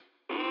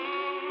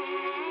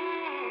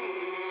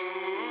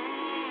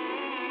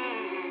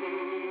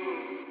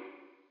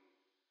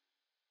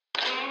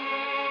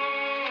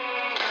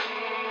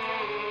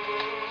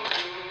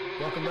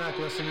Welcome back,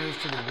 listeners,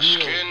 to the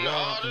Real,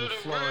 Raw, and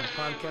Flawed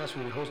podcast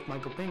with your host,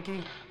 Michael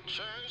Pinkey.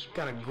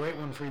 Got a great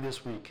one for you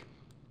this week.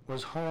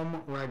 Was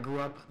home where I grew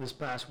up this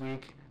past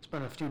week.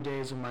 Spent a few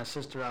days with my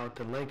sister out at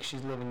the lake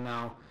she's living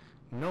now.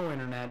 No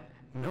internet,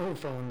 no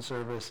phone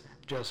service,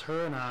 just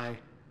her and I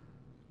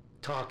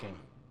talking.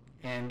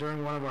 And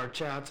during one of our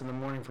chats in the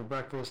morning for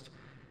breakfast,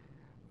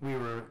 we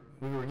were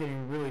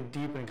getting really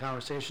deep in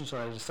conversation,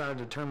 so I decided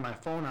to turn my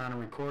phone on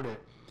and record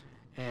it.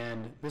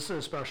 And this is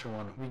a special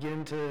one. We get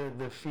into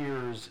the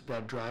fears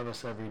that drive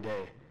us every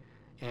day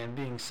and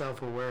being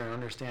self-aware and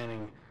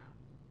understanding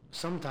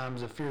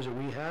sometimes the fears that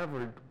we have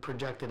are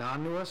projected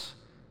onto us.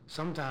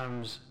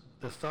 Sometimes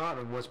the thought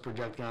of what's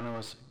projected onto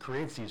us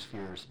creates these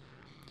fears.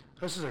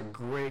 This is a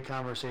great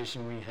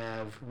conversation we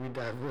have. We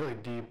dive really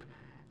deep.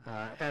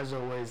 As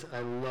always, I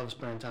love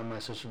spending time with my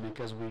sister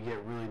because we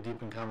get really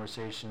deep in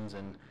conversations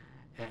and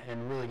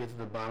really get to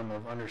the bottom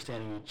of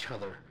understanding each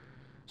other.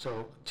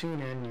 So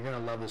tune in. You're going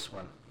to love this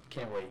one.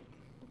 Can't wait.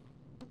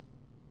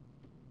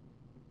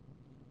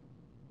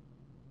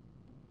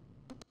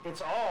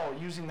 It's all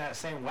using that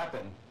same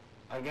weapon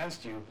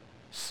against you,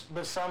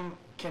 but some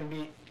can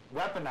be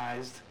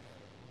weaponized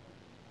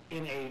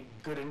in a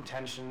good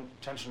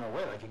intentional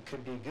way. Like it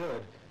could be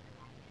good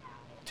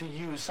to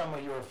use some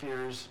of your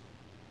fears,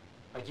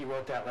 like you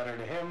wrote that letter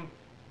to him.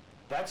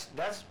 That's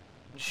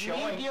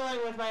showing... Me dealing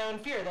with my own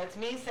fear. That's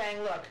me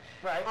saying, look...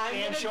 Right,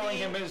 and showing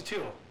him his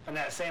too, in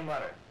that same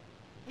letter.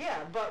 Yeah,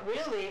 but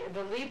really,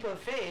 the leap of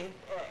faith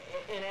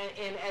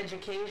in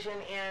education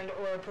and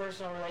or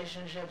personal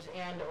relationships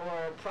and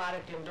or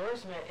product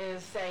endorsement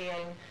is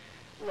saying,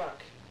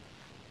 look,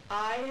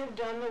 I have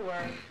done the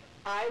work.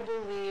 I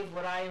believe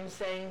what I am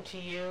saying to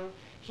you.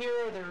 Here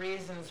are the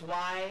reasons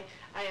why.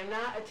 I am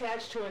not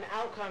attached to an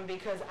outcome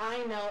because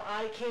I know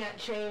I can't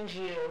change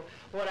you.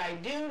 What I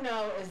do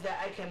know is that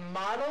I can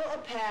model a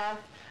path.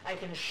 I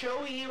can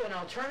show you an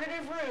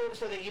alternative route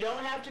so that you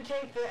don't have to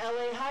take the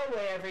LA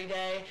highway every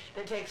day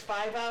that takes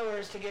 5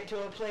 hours to get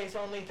to a place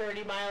only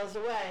 30 miles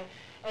away.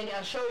 And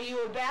I'll show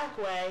you a back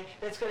way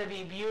that's going to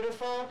be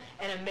beautiful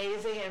and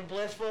amazing and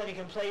blissful, and you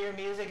can play your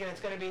music and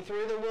it's going to be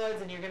through the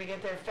woods and you're going to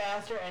get there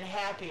faster and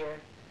happier.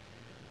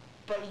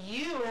 But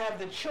you have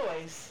the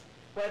choice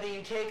whether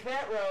you take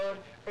that road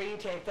or you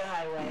take the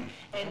highway.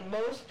 And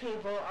most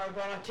people are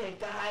going to take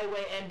the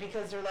highway, and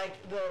because they're like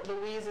the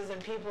Louises and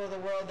people of the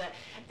world that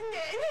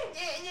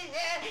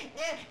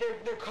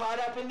they're caught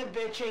up in the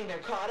bitching, they're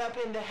caught up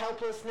in the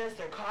helplessness,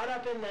 they're caught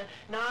up in the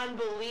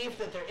non-belief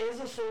that there is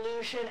a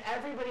solution.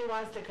 Everybody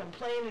wants to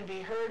complain and be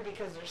heard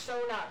because they're so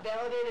not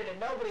validated and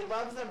nobody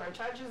loves them or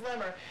touches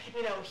them or,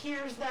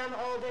 hears them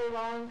all day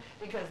long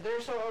because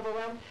they're so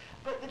overwhelmed.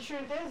 But the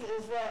truth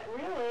is that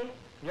really...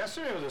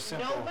 Yesterday was a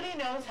simple... Nobody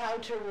knows how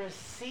to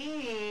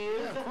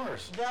receive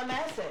the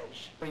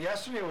message. But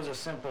yesterday was a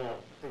simple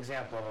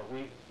example of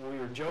it. We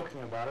were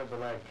joking about it, but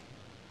like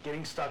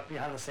getting stuck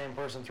behind the same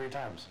person 3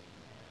 times.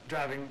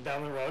 Driving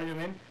down the road, you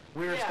mean?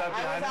 We were stuck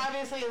behind I was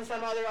obviously in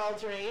some other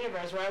alternate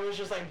universe where I was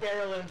just like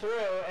barreling through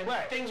and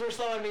things were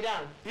slowing me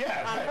down.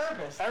 Yeah. On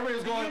purpose. Everybody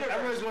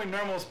was going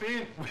normal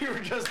speed. We were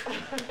just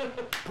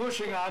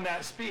pushing on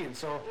that speed.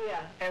 So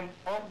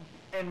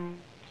and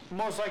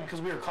most likely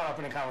because we were caught up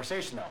in a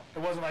conversation, though.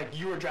 It wasn't like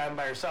you were driving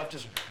by yourself,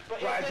 just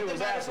right through his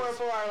asses. But is it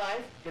the metaphor for our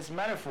life? It's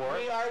metaphor.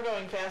 We are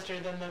going faster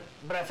than the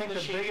But I think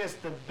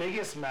the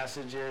biggest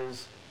message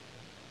is,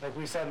 like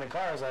we said in the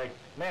car, is like,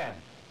 man,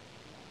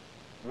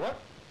 what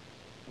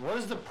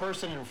is the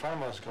person in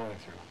front of us going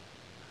through?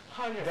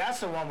 100.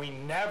 That's the one we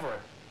never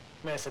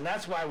miss, and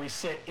that's why we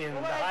sit in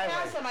the highway. When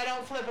I pass them, I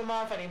don't flip them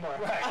off anymore.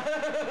 Right.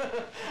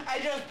 I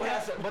just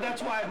pass them. But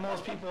that's why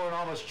most people and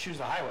all of us choose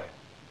the highway.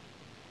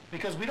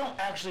 Because we don't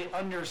actually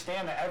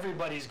understand that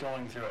everybody's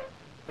going through it.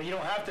 But you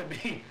don't have to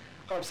be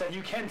upset.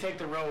 You can take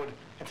the road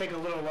and take it a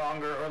little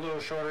longer or a little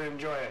shorter and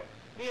enjoy it.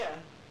 Yeah.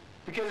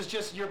 Because it's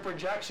just your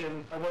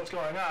projection of what's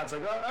going on. It's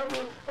like,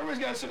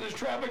 everybody's got to sit in this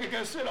traffic. I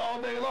got to sit all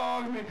day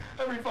long. I mean,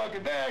 every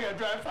fucking day I got to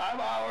drive 5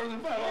 hours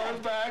and 5 hours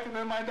back, and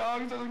then my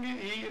dog doesn't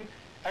get eaten.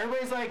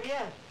 Everybody's like...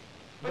 Yeah.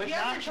 But the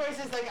other choice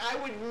is, like, I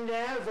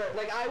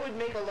would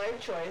make a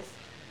life choice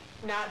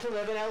not to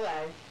live in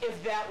LA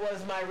if that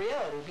was my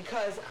reality,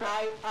 because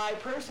I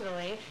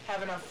personally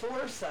have enough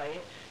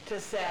foresight to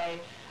say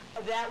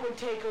that would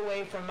take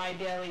away from my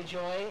daily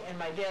joy, and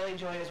my daily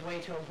joy is way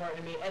too important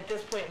to me at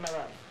this point in my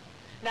life.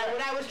 Now,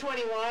 when I was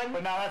 21,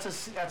 but now that's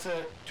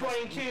a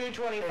 22, 25,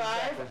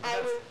 exactly.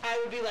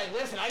 I would be like,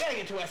 listen, I got to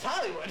get to West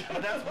Hollywood.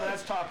 But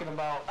that's talking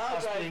about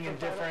us being in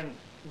different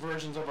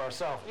versions of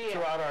ourselves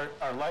throughout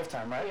our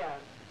lifetime, right? Yeah.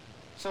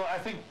 So I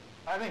think...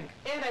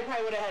 And I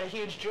probably would have had a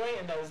huge joint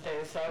in those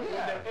days, so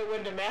it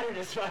wouldn't have mattered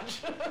as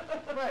much.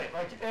 Right,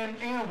 like, and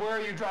where are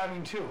you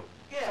driving to?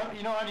 Yeah.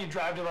 When you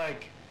drive to,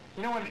 like,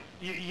 when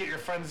you get your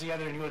friends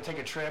together and you want to take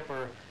a trip,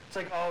 or it's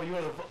like, oh, you go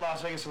to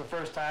Las Vegas for the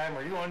first time,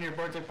 or you go to your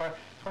birthday party.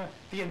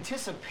 The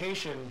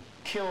anticipation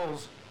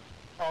kills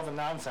all the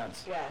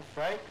nonsense. Yeah.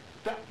 Right?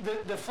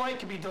 The flight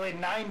could be delayed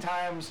 9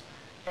 times,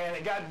 and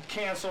it got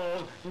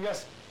canceled.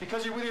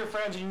 Because you're with your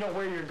friends and you know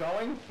where you're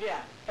going.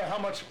 Yeah. And how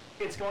much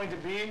it's going to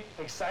be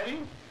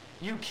exciting.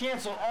 You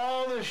cancel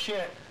all this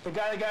shit. The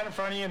guy that got in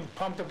front of you and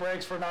pumped the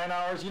brakes for 9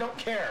 hours, you don't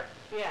care.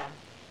 Yeah.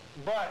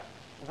 But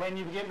when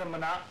you get in the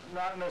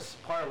monotonous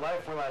part of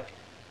life where, like,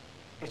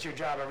 it's your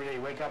job every day.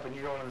 You wake up and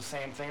you're going to the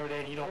same thing every day,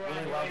 and you don't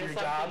really love your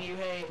job. You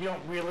hate. You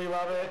don't really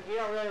love it. You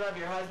don't really love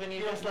your husband.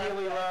 You just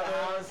really love the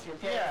house, your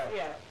kids.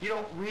 Yeah. You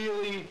don't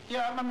really.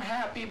 Yeah, I'm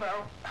happy, but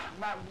I'm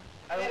not.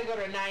 I gotta go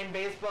to 9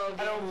 baseball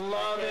games. I don't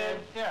love it.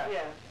 Yeah.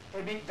 Yeah.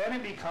 Then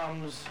it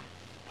becomes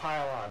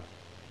pile on.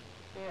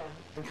 Yeah.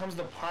 It becomes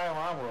the pile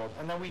on world,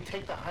 and then we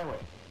take the highway,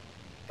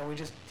 and we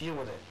just deal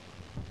with it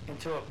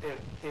until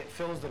it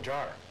fills the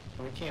jar,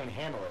 and we can't even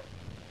handle it.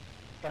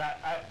 And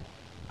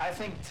I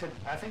think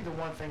the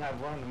one thing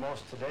I've learned the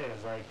most today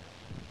is, like,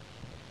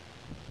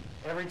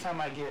 every time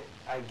I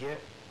get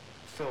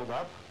filled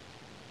up,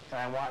 and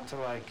I want to,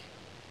 like,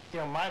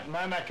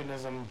 my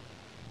mechanism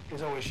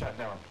is always shut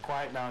down,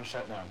 quiet down,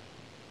 shut down.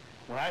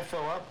 When I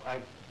fill up,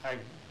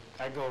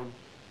 I go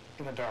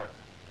in the dark,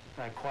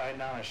 and I quiet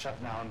down, I shut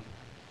down.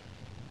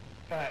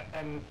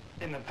 And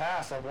in the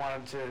past, I've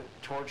wanted to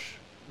torch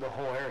the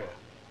whole area,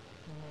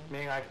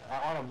 meaning I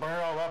want to burn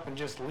it all up and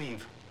just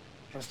leave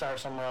and start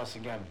somewhere else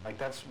again. Like,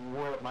 that's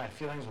where my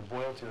feelings would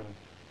boil to.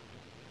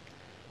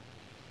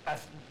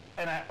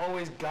 And I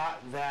always got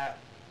that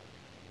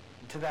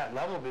to that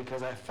level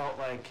because I felt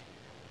like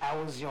I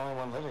was the only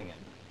one living it.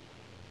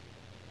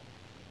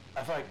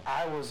 I felt like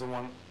I was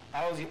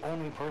the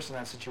only person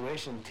in that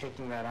situation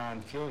taking that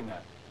on, feeling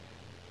that.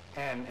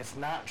 And it's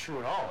not true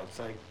at all. It's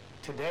like,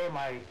 today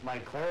my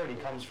clarity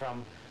comes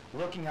from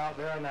looking out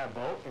there on that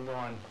boat and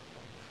going,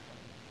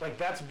 like,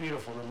 that's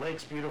beautiful. The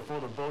lake's beautiful,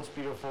 the boat's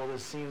beautiful,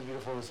 this scene's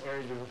beautiful, this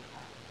area's beautiful.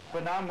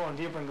 But now I'm going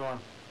deeper and going,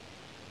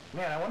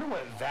 man, I wonder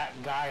what that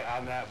guy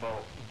on that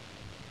boat,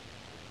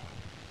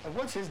 like,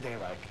 what's his day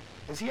like?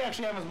 Is he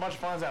actually having as much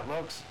fun as that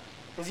looks?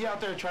 Is he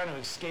out there trying to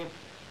escape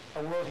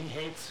a world he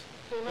hates?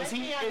 He might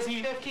be on his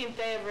 15th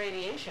day of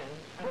radiation.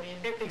 I mean,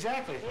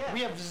 exactly. Yeah.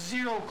 We have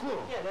zero clue.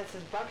 Yeah, that's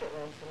his bucket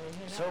list. I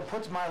mean, so it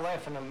puts my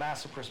life in a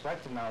massive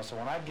perspective now. So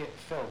when I get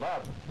filled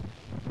up,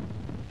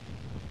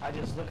 I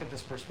just look at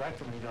this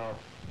perspective and go,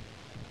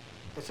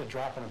 it's a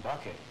drop in a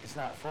bucket. It's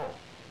not full.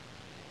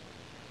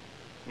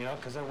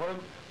 Because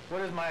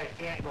what is my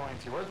aunt going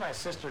through? What is my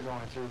sister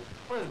going through?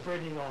 What is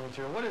Brittany going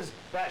through? What is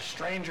that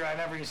stranger I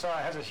never even saw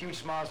has a huge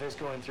smile on his face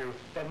going through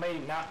that may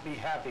not be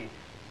happy?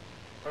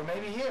 Or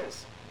maybe he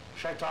is.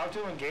 Should I talk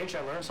to him, engage?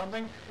 Should I learn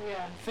something?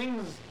 Yeah.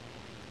 Things,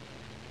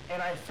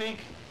 and I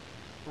think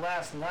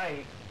last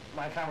night,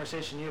 my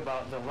conversation to you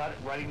about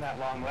writing that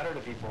long letter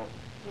to people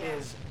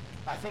is,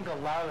 I think a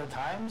lot of the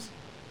times,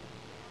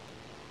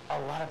 a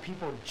lot of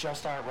people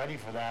just aren't ready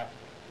for that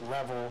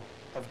level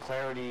of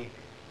clarity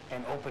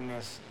and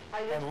openness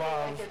and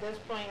love. Like, at this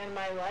point in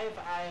my life,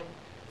 I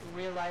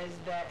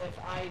realized that if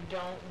I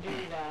don't do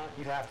that...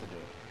 You have to do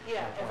it.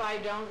 Yeah, if I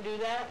don't do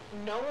that,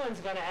 no one's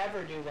going to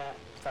ever do that.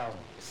 1,000.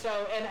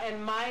 So,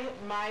 and my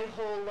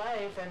whole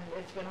life, and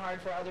it's been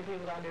hard for other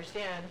people to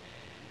understand,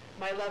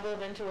 my level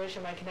of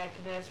intuition, my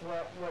connectedness,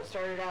 what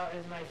started out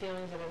as my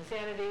feelings of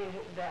insanity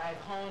that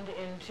I've honed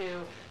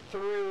into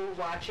through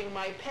watching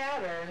my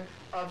pattern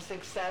of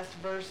success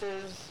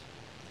versus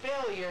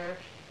failure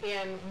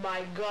in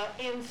my gut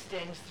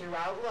instincts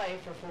throughout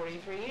life for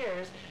 43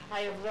 years,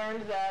 I have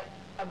learned that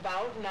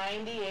about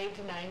 98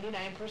 to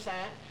 99%,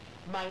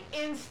 my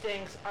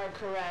instincts are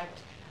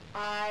correct.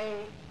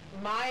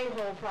 My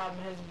whole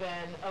problem has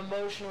been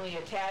emotionally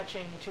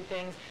attaching to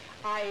things.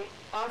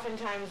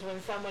 Oftentimes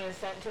when someone is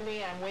sent to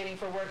me, I'm waiting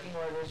for working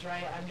orders,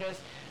 right?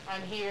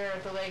 I'm here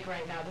at the lake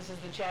right now. This is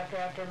the chapter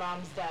after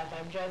Mom's death.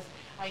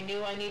 I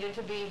knew I needed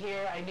to be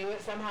here. I knew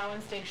it somehow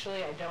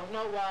instinctually. I don't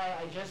know why.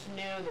 I just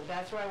knew that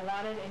that's what I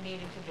wanted and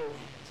needed to do.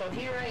 So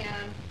here I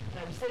am,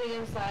 and I'm sitting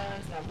in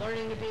silence, and I'm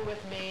learning to be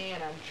with me,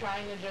 and I'm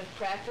trying to just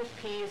practice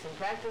peace and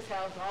practice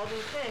health and all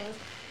these things.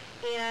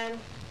 And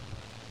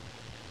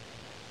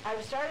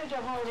I've started to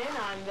hone in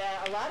on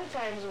that a lot of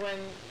times when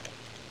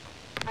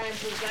I'm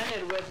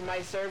presented with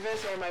my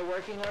service or my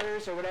working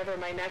orders or whatever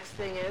my next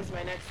thing is,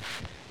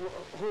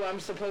 who I'm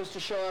supposed to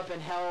show up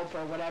and help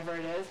or whatever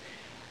it is,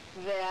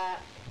 that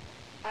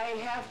I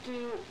have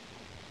to,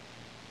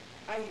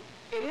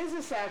 it is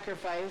a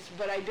sacrifice,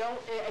 but I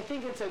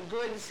think it's a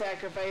good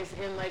sacrifice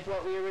in like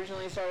what we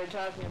originally started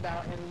talking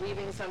about and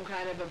leaving some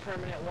kind of a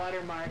permanent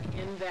watermark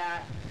in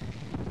that,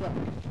 look,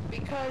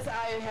 because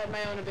I had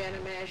my own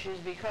abandonment issues,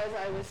 because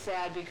I was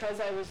sad, because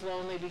I was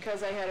lonely,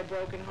 because I had a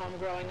broken home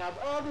growing up,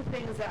 all the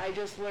things that I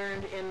just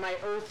learned in my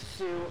earth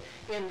suit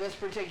in this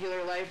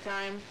particular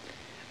lifetime,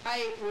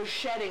 I was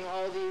shedding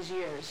all these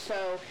years.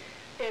 So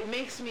it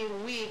makes me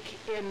weak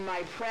in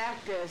my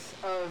practice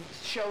of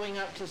showing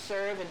up to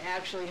serve and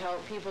actually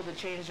help people to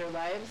change their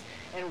lives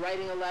and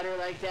writing a letter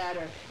like that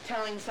or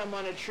telling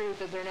someone a truth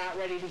that they're not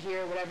ready to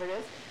hear, whatever it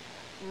is.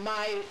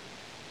 My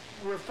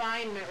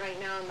refinement right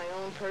now in my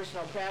own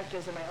personal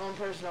practice and my own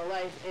personal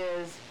life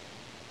is,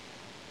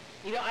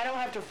 I don't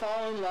have to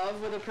fall in love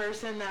with a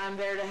person that I'm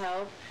there to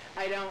help.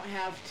 I don't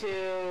have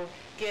to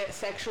get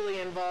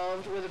sexually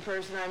involved with a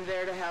person I'm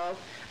there to help.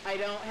 I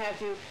don't have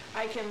to.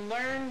 I can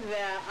learn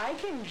that I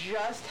can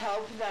just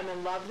help them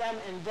and love them,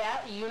 and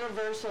that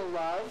universal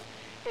love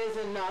is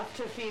enough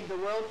to feed the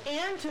world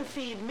and to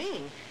feed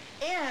me.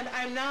 And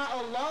I'm not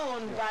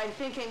alone by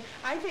thinking,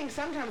 I think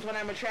sometimes when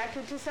I'm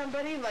attracted to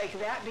somebody like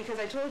that, because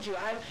I told you,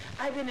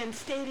 I've been in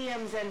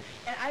stadiums and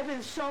I've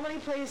been so many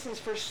places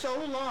for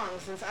so long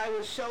since I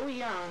was so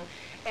young,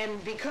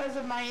 and because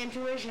of my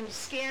intuition,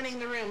 scanning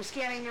the room,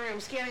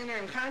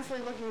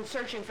 constantly looking,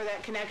 searching for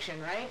that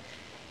connection, right?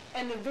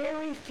 And the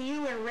very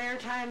few and rare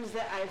times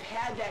that I've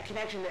had that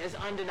connection that is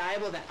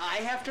undeniable, that I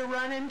have to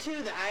run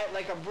into, that I,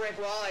 like a brick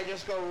wall, I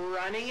just go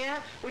running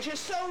at, which is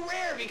so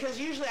rare because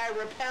usually I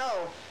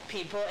repel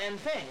people and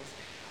things.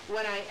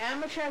 When I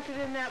am attracted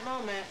in that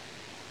moment,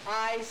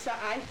 I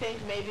think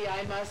maybe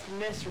I must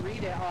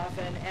misread it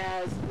often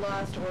as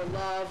lust or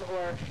love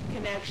or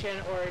connection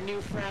or a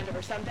new friend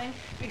or something,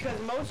 because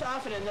most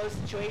often in those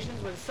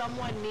situations when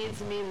someone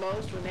needs me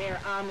most, when they are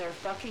on their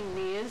fucking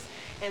knees,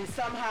 and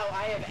somehow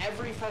I have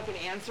every fucking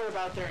answer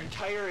about their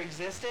entire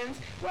existence,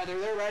 whether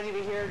they're ready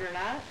to hear it or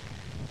not,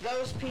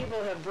 those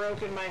people have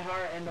broken my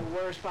heart in the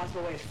worst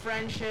possible ways.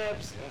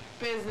 Friendships,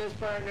 business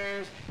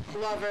partners,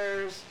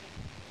 lovers,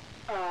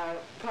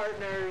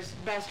 partners,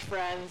 best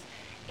friends.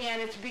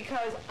 And it's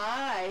because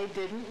I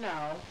didn't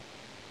know.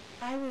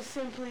 I was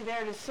simply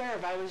there to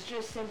serve. I was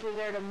just simply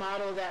there to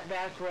model that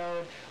back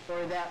road,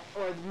 or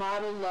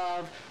model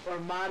love, or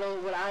model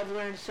what I've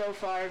learned so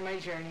far in my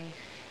journey.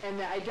 And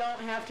that I don't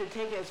have to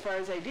take it as far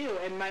as I do.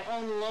 And my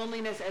own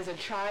loneliness as a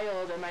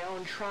child and my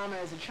own trauma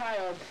as a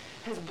child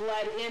has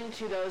bled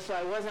into those, so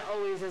I wasn't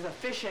always as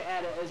efficient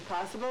at it as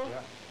possible.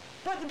 Yeah.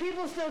 But the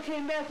people still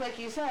came back, like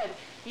you said,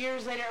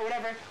 years later or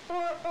whatever.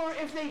 Or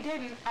if they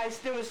didn't,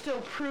 there was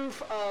still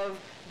proof of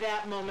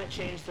that moment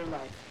changed their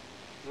life.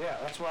 Yeah,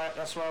 that's why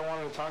I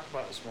wanted to talk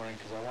about this morning,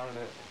 because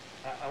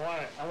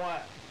I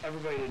want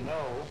everybody to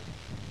know,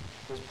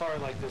 as part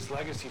of like this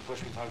legacy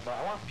push we talked about,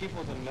 I want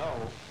people to know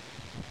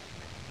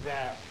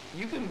that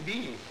you can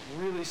be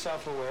really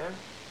self-aware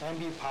and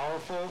be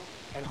powerful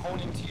and hone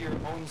into your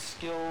own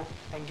skill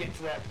and get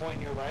to that point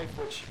in your life,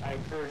 which I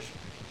encourage,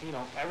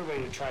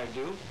 everybody to try to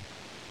do,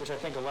 which I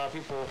think a lot of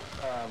people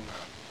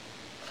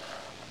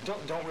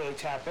don't really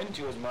tap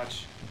into as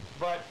much.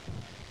 But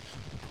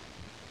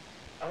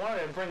I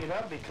wanted to bring it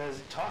up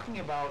because talking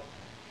about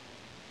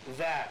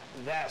that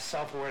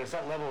self-awareness,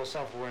 that level of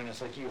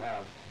self-awareness like you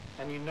have,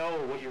 and you know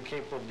what you're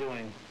capable of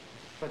doing,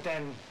 but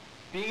then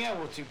being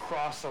able to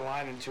cross the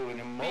line into an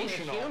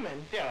emotional... Being a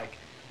human. Yeah, like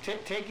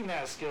taking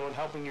that skill and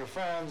helping your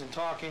friends and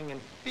talking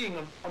and being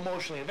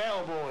emotionally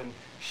available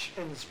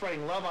and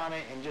spreading love on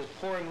it and just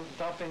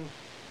dumping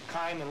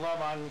kind and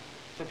love on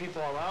the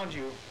people around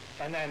you,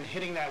 and then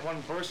hitting that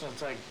one person,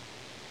 it's like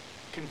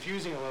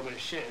confusing a little bit.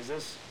 Shit,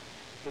 is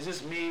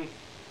this me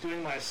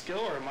doing my skill,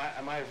 or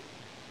am I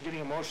getting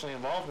emotionally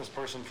involved in this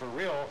person for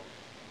real?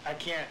 I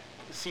can't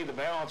see the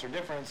balance or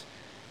difference.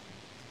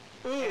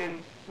 Ooh.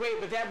 Wait,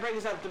 but that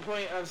brings up the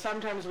point of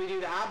sometimes we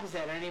do the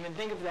opposite. I didn't even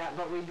think of that,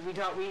 but you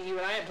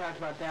and I have talked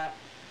about that.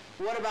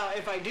 What about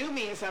if I do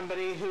meet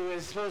somebody who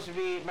is supposed to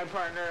be my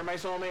partner or my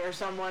soulmate or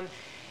someone,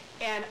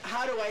 and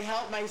how do I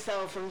help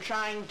myself from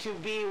trying to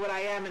be what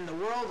I am in the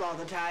world all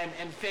the time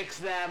and fix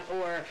them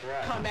or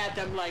come at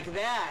them like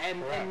that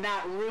and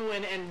not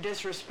ruin and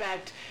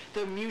disrespect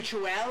the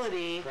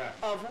mutuality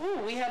of, ooh,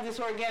 we have this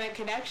organic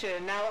connection.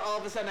 And now all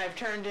of a sudden I've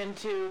turned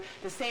into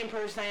the same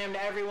person I am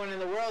to everyone in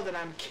the world, and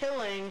I'm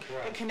killing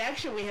the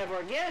connection we have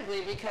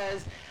organically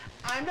because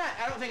I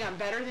don't think I'm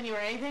better than you or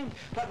anything,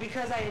 but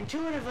because I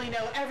intuitively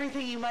know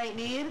everything you might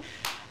need,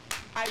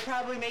 I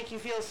probably make you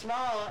feel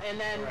small, and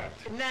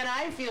then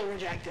I feel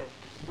rejected.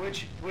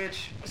 Which.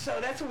 So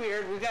that's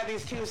weird. We've got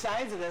these two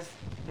sides of this.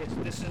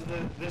 This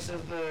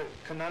is the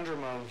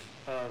conundrum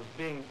of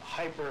being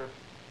hyper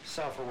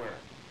self-aware.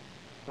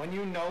 When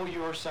you know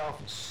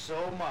yourself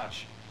so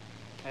much,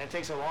 and it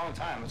takes a long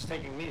time. It's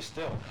taking me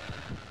still,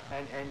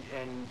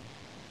 and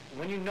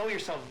when you know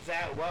yourself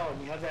that well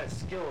and you have that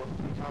skill,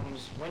 it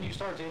becomes when you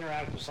start to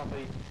interact with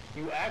somebody,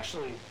 you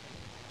actually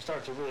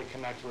start to really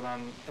connect with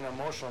on an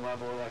emotional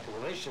level, or like a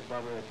relationship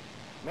level.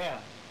 Man,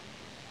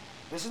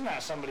 this is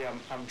not somebody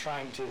I'm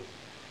trying to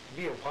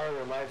be a part of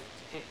their life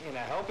in a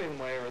helping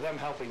way, or them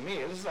helping me.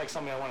 This is like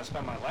somebody I want to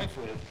spend my life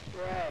with.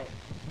 Right.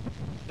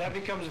 That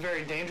becomes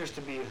very dangerous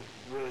to be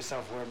really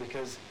self-aware,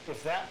 because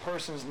if that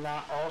person's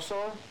not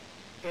also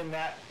in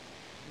that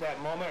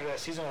moment or that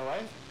season of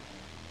life,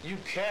 you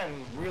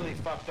can really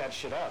fuck that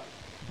shit up,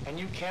 and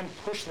you can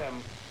push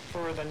them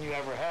further than you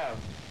ever have.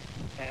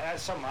 And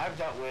that's something I've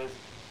dealt with.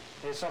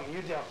 It's something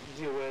you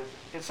deal with.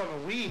 It's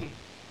something we,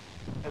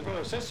 as brother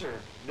and sister,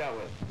 dealt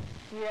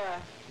with.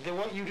 Yeah.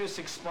 What you just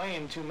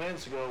explained 2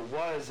 minutes ago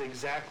was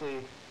exactly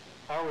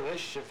our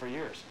relationship for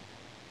years.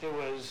 It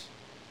was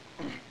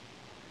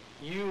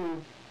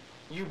you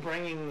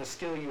bringing the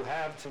skill you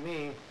have to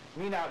me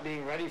not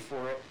being ready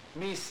for it,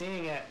 me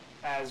seeing it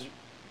as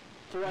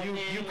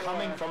you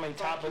coming from a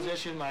top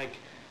position, like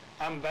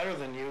I'm better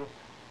than you.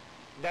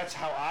 That's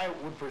how I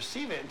would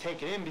perceive it and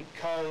take it in,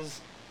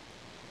 because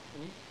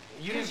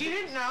you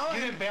didn't know.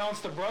 You didn't balance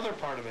the brother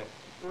part of it.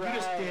 Right. You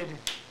just did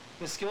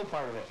the skill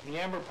part of it, the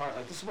Amber part.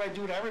 Like, this is what I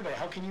do to everybody.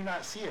 How can you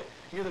not see it?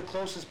 You're the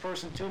closest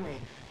person to me.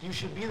 You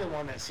should be the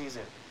one that sees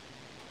it.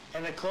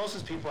 And the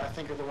closest people, I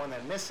think, are the one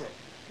that miss it.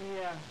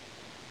 Yeah.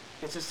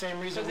 It's the same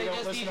reason So we they don't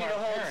just listen need to you our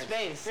to hold parents.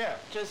 space. Yeah.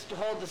 Just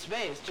hold the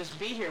space. Just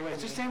be here with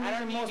It's me. the same I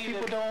reason don't most need you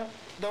people to...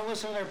 don't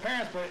listen to their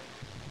parents, but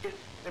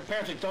their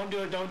parents are like, don't do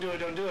it, don't do it,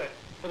 don't do it.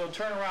 But they'll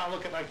turn around and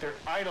look at like their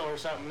idol or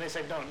something, and they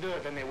say, don't do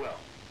it, then they will.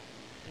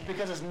 Yeah.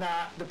 Because it's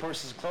not the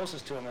person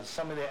closest to them, it's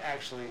somebody that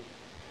actually...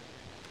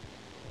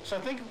 So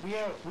I think we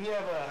have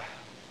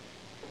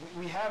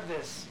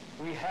this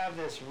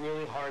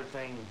really hard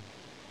thing,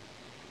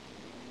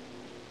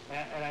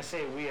 and I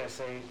say we, I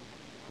say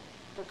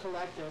The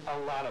collective. a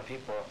lot of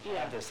people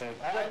have this thing.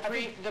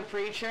 The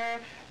preacher,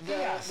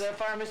 Yes. the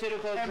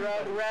pharmaceutical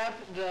Everybody. drug rep,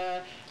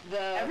 the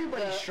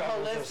Everybody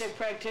struggles with holistic this.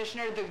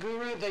 practitioner, the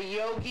guru, the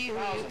yogi who you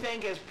Thousand.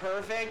 think is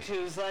perfect,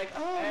 who's like,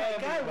 oh my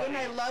God, Everybody. wouldn't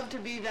I love to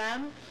be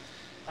them?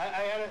 I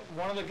had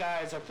one of the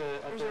guys at the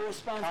There's a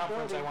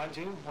conference responsibility. I went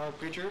to, one of the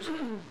preachers.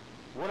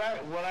 what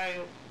I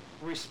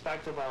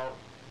respect about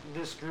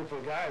this group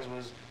of guys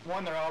was,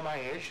 one, they're all my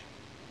age,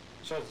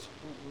 so it's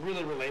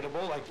really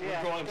relatable. Like,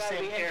 Yeah, we're going the gotta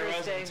same be eras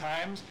interesting. and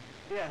times.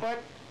 Yeah.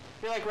 But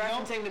You're like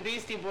referencing the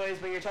Beastie Boys,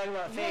 but you're talking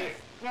about faith.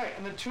 right,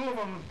 and the two out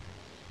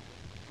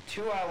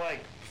of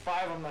like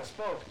 5 of them that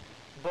spoke,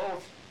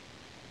 both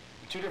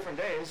 2 different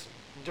days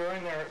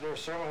during their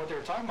sermon, what they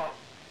were talking about,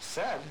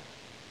 said,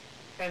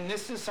 and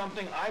this is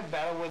something I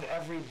battle with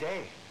every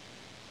day.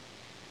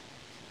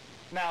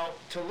 Now,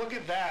 to look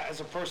at that as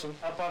a person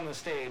up on the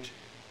stage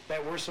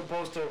that we're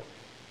supposed to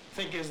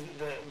think is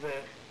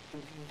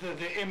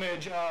the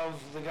image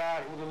of the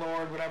God, the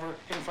Lord, whatever,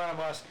 in front of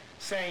us,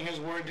 saying his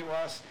word to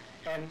us,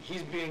 and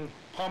he's being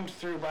pumped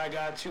through by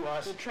God to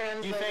us. The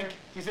translator.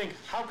 You think,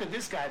 how could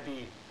this guy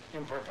be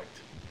imperfect?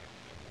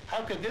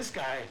 How could this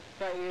guy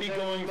But you're be the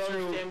going most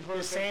through the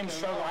imperfect same of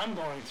struggle all. I'm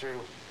going through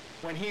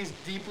when he's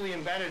deeply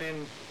embedded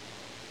in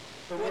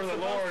the What's word of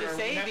the supposed Lord to or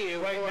save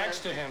you, right or- next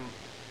to him?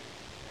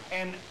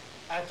 And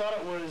I thought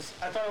it was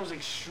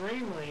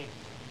extremely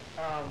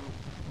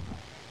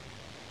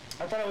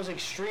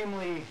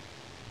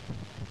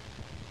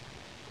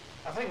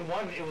I think,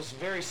 one, it was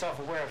very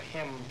self-aware of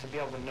him to be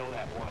able to know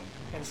that one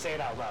and say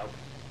it out loud.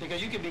 Because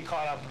you could be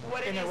caught up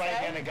What did in the he right say?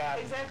 hand of God.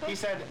 Exactly. He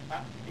said,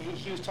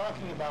 he was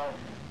talking about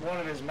one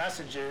of his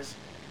messages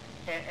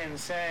and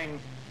saying,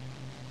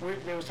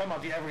 they was talking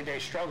about the everyday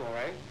struggle,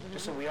 right? Mm-hmm.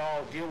 Just that we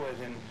all deal with,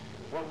 and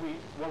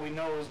what we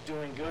know is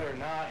doing good or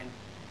not.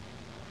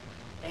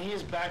 And he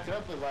just backed it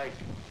up with like,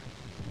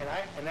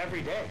 and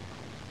every day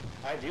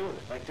I deal with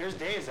it. Like, there's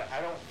days that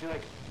I don't feel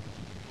like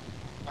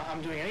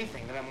I'm doing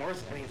anything, that I'm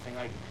worth anything.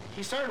 Like,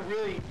 he started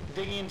really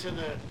digging into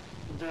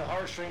the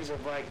heartstrings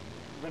of like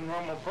the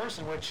normal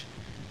person, which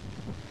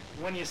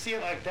when you see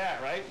it like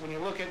that, right? When you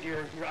look at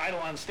your idol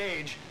on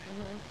stage,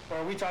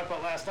 or we talked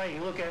about last night,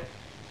 you look at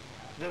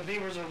the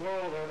Beavers of the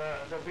world, or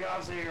the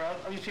Beyonce, or all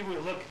these people we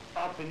look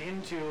up and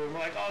into, and we're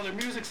like, oh, their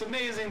music's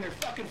amazing, they're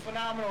fucking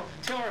phenomenal.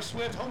 Taylor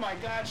Swift, oh my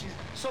God, she's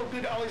so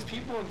good to all these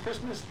people in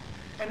Christmas.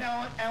 And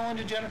now Ellen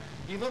DeGeneres,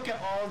 you look at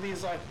all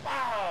these like,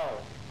 wow,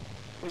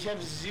 which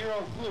have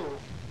zero clue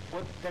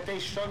that they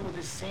struggle with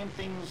the same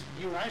things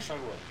you and I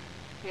struggle with.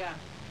 Yeah.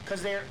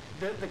 Because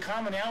the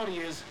commonality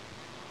is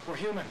we're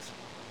humans.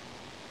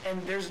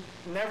 And there's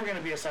never going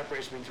to be a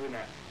separation between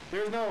that.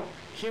 There's no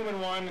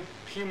human 1,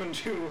 human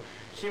 2,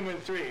 human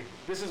 3.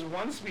 This is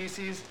one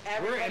species.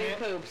 Everybody we're in it.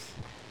 poops.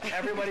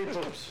 Everybody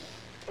poops.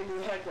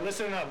 Exactly.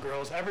 Listen up,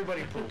 girls.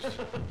 Everybody poops.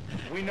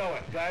 We know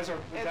it. Guys are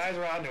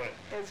onto it.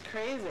 It's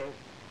crazy.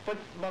 But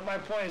my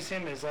point is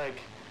is like,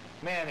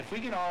 man, if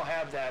we can all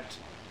have that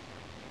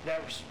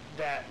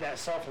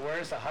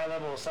self-awareness, that high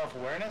level of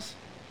self-awareness,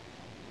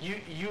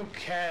 you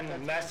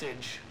can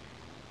message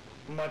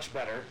much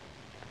better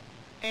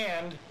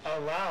and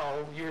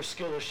allow your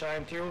skill to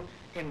shine through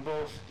in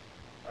both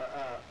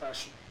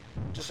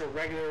just a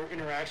regular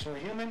interaction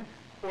with a human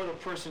or the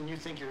person you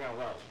think you're going to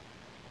love.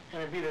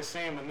 And it'd be the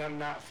same and them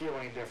not feel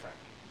any different.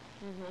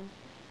 Mm-hmm.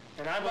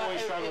 And I've always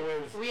struggled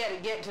with... We had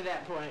to get to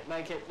that point.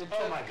 Like, it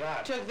Oh my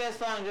God. took this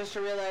long just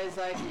to realize,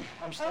 like,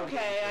 I'm still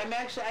okay,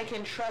 getting I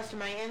can trust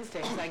my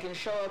instincts. I can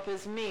show up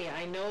as me.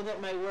 I know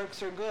that my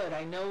works are good.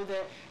 I know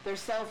that they're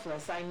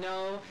selfless. I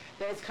know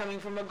that it's coming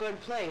from a good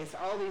place.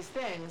 All these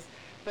things.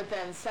 But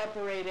then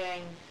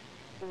separating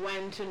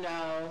when to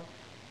know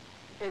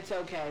it's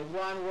okay.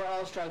 1, we're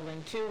all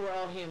struggling. 2, we're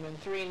all human.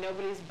 3,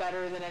 nobody's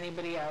better than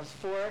anybody else.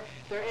 4,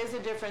 there is a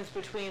difference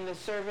between the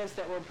service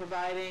that we're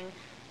providing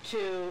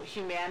to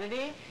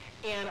humanity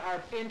and our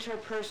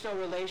interpersonal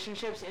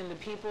relationships in the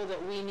people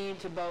that we need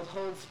to both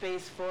hold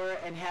space for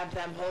and have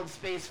them hold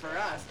space for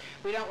us.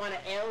 We don't want to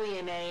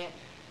alienate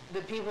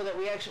the people that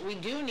we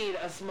do need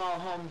a small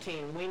home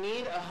team. We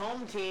need a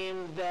home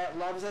team that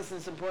loves us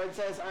and supports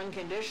us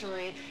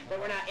unconditionally, that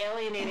we're not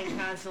alienating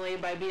constantly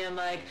by being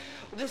like,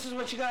 this is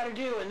what you got to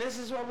do, and this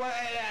is what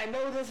I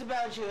know this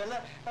about you. And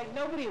like,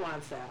 nobody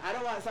wants that. I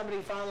don't want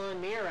somebody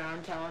following me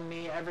around telling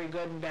me every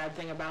good and bad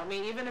thing about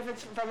me, even if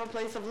it's from a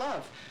place of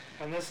love.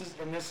 And this is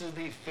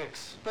the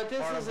fix. But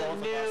this is a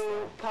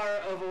new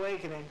part of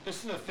awakening.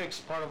 This is a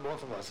fixed part of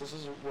both of us. This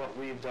is what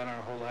we've done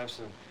our whole lives.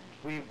 So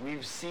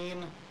we've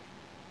seen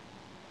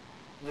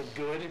the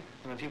good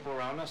in the people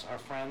around us, our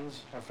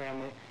friends, our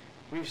family.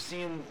 We've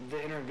seen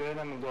the inner good in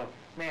them and go,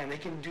 man, they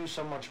can do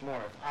so much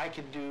more. If I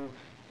could do,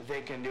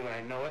 they can do, and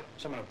I know it,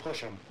 so I'm going to push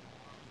them.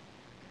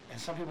 And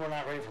some people are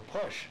not ready for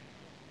push.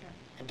 Yeah.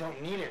 And don't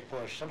need it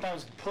push.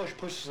 Sometimes push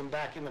pushes them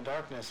back in the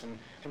darkness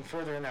and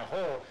further in that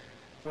hole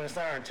when it's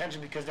not our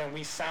intention, because then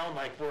we sound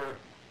like we're,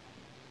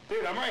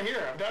 dude, I'm right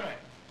here, I've done it.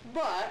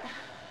 But,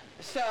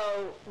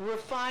 so,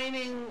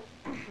 refining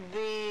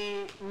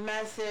the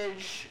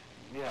message,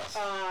 Yes.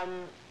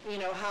 you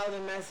know, how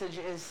the message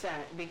is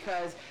sent,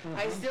 because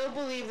I still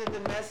believe that the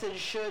message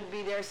should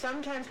be there.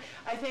 Sometimes,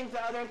 I think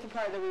the other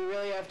part that we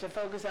really have to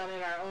focus on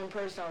in our own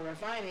personal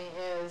refining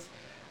is,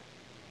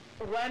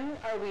 when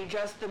are we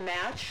just the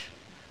match?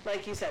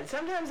 Like you said,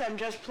 sometimes I'm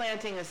just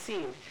planting a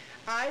seed.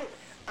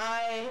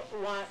 I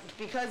want,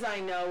 because I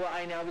know what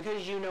I know,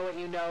 because you know what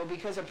you know,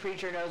 because a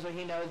preacher knows what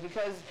he knows,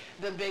 because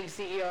the big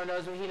CEO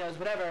knows what he knows,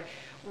 whatever.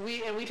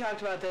 We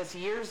talked about this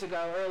years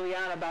ago, early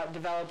on, about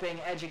developing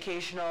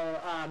educational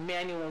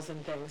manuals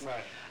and things.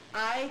 Right.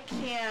 I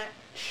can't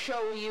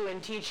show you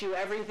and teach you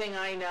everything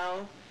I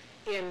know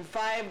in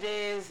 5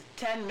 days,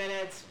 10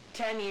 minutes,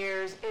 10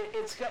 years.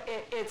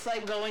 It's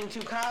like going to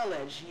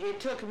college. It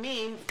took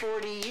me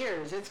 40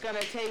 years. It's going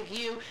to take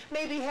you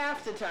maybe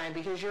half the time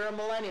because you're a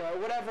millennial or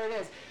whatever it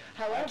is.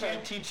 However, I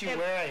can't teach you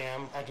where I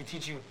am. I can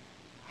teach you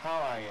how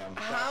I am.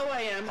 How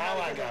I am. How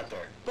I got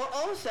there. But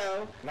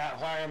also... Not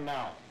who I am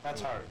now.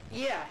 That's hard.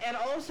 Yeah, and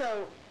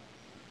also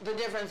the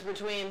difference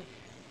between,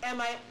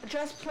 am I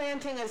just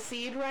planting a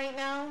seed right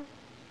now?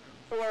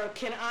 Or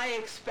can I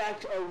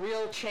expect a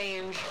real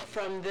change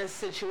from this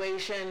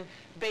situation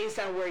based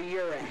on where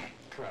you're at?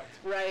 Correct.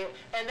 Right?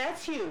 And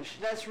that's huge.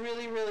 That's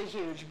really, really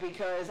huge,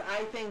 because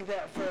I think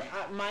that for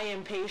my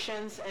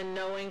impatience and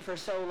knowing for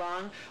so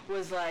long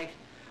was like,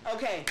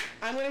 okay,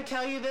 I'm going to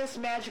tell you this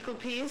magical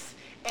piece,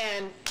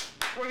 and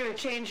we're going to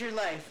change your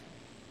life.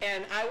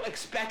 And I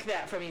expect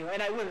that from you.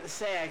 And I wouldn't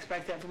say I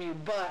expect that from you,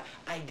 but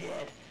I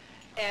did.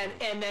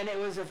 And then it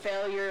was a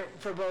failure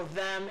for both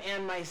them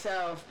and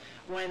myself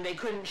when they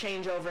couldn't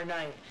change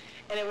overnight.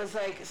 And it was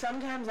like,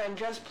 sometimes I'm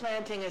just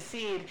planting a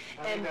seed.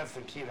 I think that's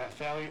the key, that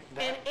failure.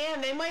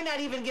 And they might not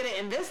even get it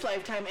in this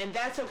lifetime, and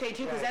that's okay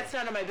too, because Right. that's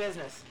none of my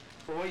business.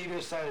 But what you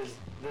just said is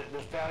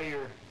the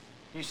failure,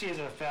 you see as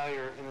a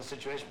failure in the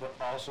situation, but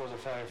also as a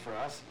failure for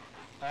us.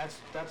 That's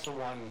the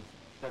one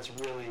that's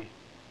really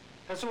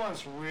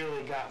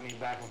got me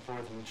back and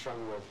forth and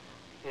struggle with,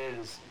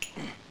 is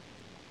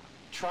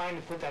trying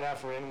to put that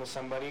effort in with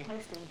somebody.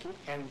 Nice, thank you.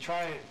 And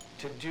trying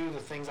to do the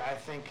things I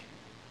think,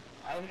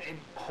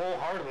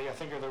 wholeheartedly, I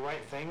think are the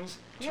right things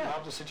to Yeah.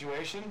 help the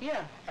situation.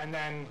 Yeah. And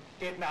then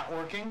it not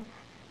working.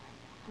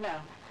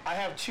 No. I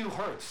have two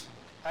hurts.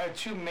 I have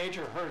two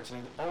major hurts,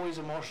 and it always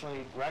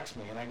emotionally wrecks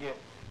me, and I get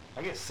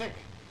sick.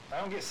 I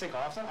don't get sick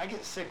often. I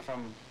get sick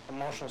from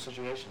emotional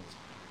situations.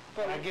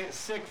 But I get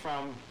sick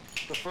from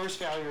the first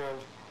failure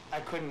of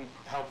I couldn't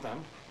help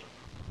them,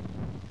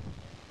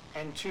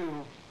 and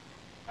two,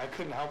 I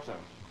couldn't help them.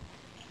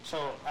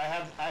 So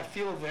I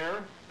feel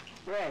there.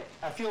 Right.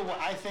 I feel what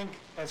I think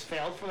has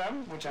failed for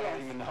them, which I Yes.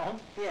 don't even know.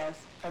 Yes.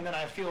 And then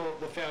I feel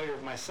the failure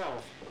of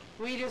myself,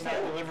 We just not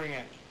have, delivering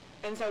it.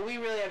 and so we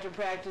really have to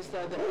practice,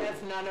 though, that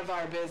that's none of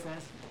our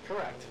business.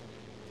 Correct.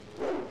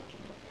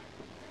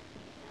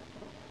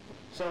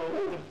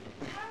 So,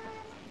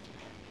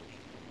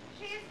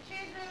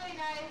 She's really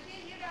nice.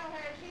 You know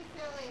her. She's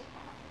silly.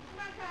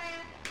 Come on,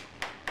 Kaya.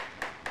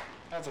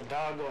 that's a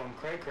dog going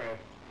cray-cray.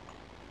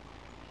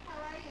 How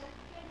are you?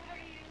 Good. How are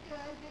you?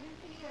 Good. Good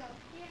to see you.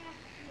 Yeah.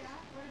 Yeah.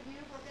 What a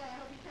beautiful day. I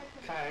hope you touch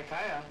the Kaya. Come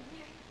on, Kaya.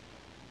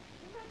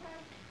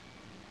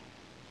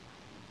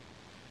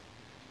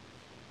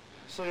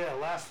 So yeah,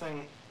 last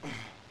thing.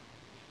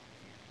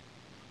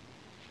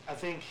 I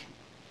think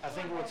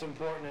what's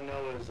important to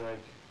know is,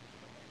 like,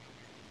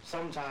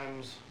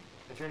 sometimes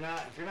if you're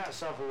not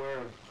self-aware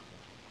of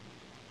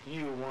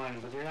you,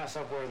 but you're not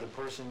self-aware of the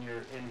person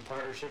you're in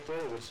partnership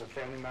with, whether it's a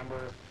family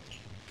member,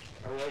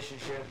 a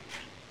relationship,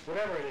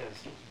 whatever it is,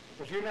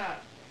 if you're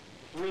not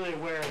really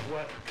aware of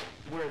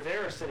where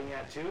they're sitting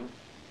at too,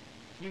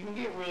 you can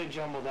get really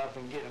jumbled up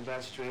and get in a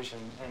bad situation.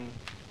 And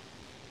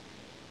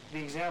the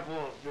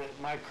example that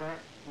my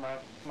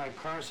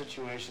current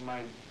situation,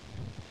 my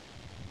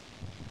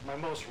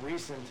most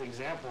recent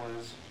example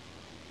is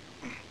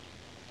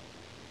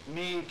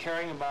me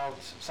caring about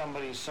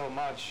somebody so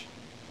much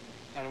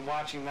and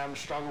watching them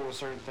struggle with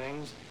certain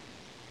things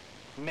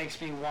makes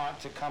me want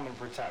to come and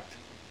protect.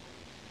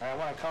 I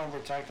want to come and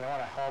protect, and I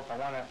want to help. I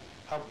want to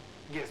help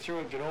get through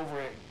it, get over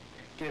it,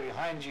 get it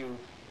behind you.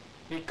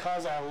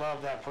 because I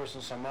love that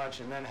person so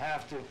much, and then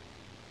have to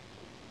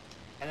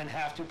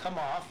come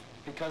off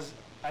because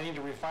I need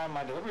to refine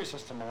my delivery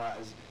system a lot.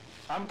 Is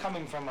I'm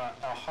coming from a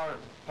heart,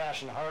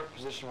 passion, heart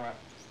position where,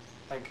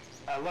 like,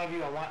 I love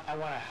you, I want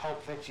to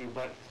help fix you,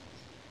 but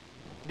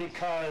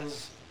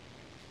because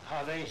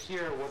how they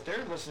hear what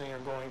they're listening or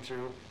going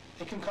through,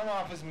 it can come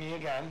off as me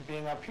again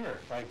being up here.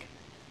 Like,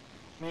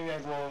 maybe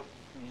like, well,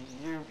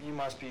 you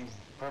must be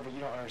perfect.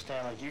 You don't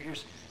understand. Like,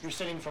 you're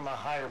sitting from a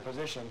higher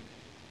position,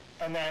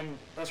 and then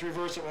let's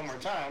reverse it one more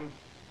time.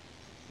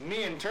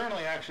 Me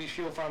internally actually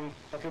feel from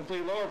a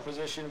complete lower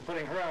position,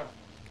 putting her up.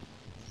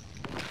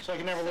 So I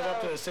can never live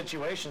up to the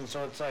situation.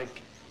 So it's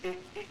like,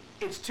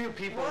 it's two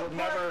people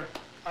never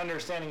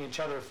understanding each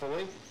other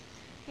fully.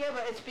 Yeah,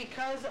 but it's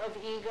because of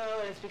ego,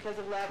 and it's because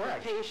of lack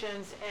of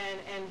patience,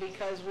 and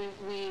because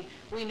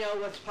we know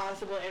what's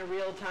possible in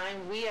real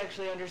time. We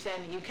actually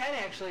understand that you can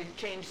actually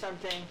change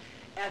something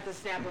at the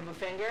snap of a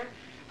finger.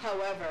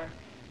 However,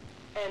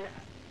 and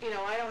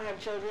I don't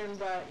have children,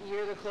 but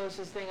you're the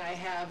closest thing I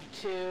have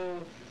to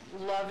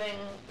loving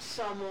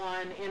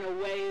someone in a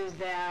way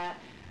that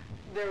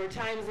there were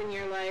times in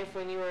your life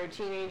when you were a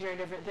teenager and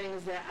different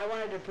things that I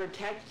wanted to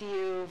protect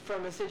you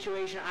from a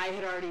situation I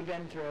had already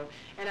been through.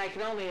 And I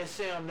can only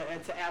assume that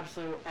it's an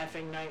absolute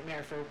effing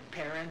nightmare for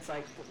parents.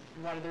 Like,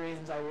 one of the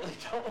reasons I really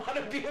don't want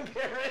to be a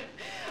parent.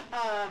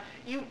 I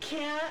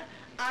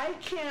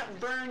can't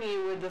burn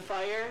you with the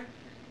fire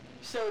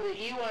so that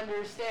you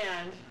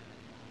understand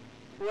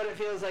what it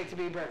feels like to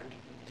be burned.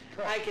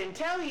 Correct. I can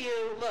tell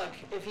you, look,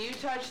 if you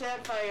touch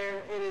that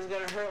fire, it is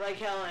going to hurt like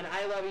hell, and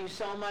I love you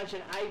so much,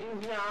 and I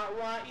do not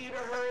want you to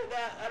hurt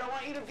that. I don't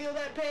want you to feel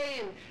that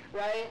pain,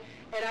 right?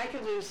 And I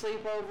could lose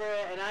sleep over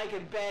it, and I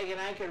could beg, and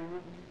I could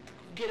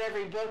get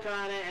every book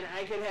on it, and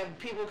I could have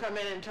people come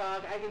in and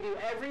talk. I could do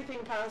everything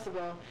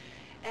possible.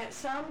 At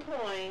some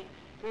point,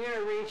 you're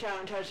going to reach out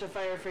and touch the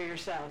fire for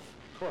yourself.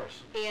 Of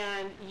course.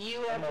 And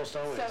you have almost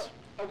always.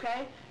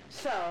 Okay?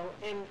 So,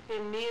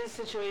 in these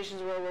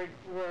situations where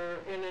we're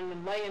in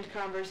enlightened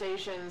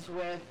conversations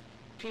with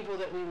people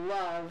that we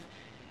love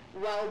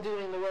while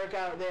doing the work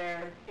out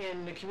there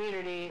in the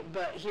community,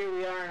 but here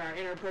we are in our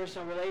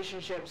interpersonal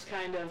relationships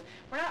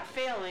we're not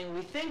failing,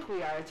 we think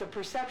we are. It's a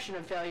perception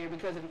of failure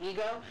because of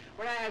ego.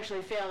 We're not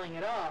actually failing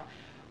at all.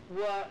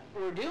 What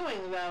we're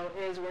doing, though,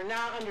 is we're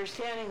not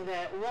understanding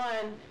that,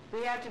 one,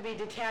 we have to be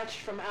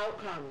detached from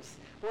outcomes.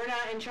 We're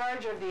not in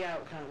charge of the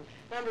outcome.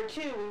 Number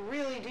two, we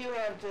really do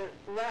have to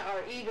let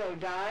our ego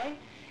die.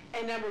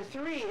 And number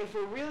three, if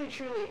we're really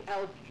truly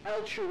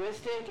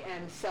altruistic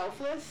and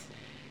selfless,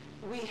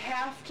 we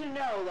have to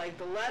know, like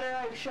the letter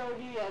I showed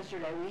you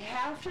yesterday, we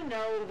have to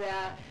know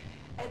that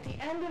at the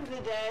end of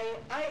the day,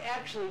 I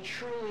actually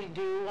truly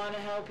do want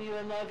to help you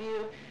and love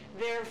you.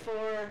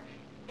 Therefore,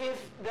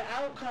 if the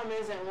outcome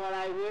isn't what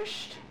I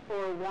wished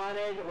or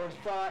wanted or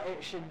thought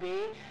it should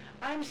be,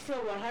 I'm still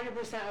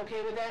 100%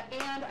 okay with that,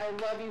 and I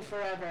love you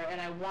forever,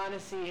 and I want to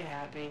see you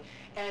happy.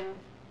 And,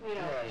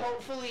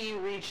 hopefully you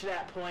reach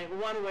that point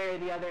one way or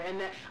the other, and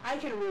that I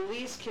can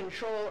release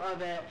control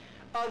of it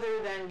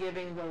other than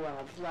giving the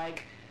love.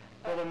 Like,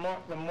 well, the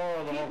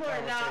moral of the whole people are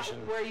conversation.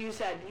 not where you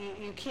said,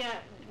 you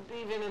can't,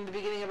 even in the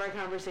beginning of our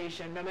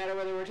conversation, no matter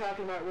whether we're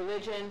talking about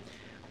religion,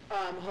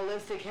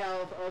 holistic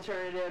health,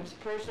 alternatives,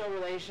 personal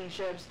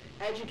relationships,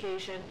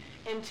 education,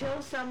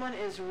 until someone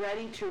is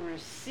ready to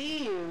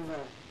receive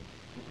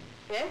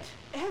it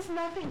has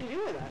nothing to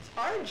do with us.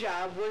 Our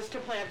job was to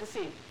plant the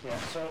seed. Yeah,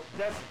 so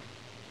that's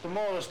the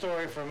moral of the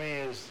story for me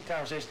is the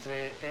conversation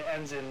today, it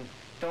ends in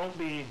don't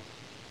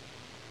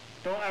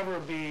ever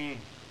be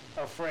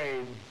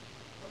afraid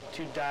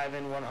to dive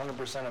in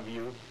 100% of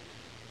you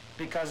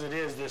because it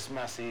is this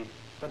messy.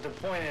 But the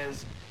point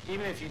is,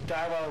 even if you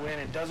dive all the way in,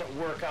 it doesn't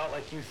work out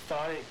like you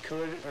thought it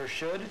could or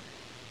should,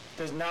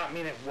 does not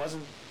mean it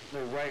wasn't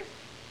the right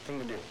thing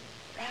to do.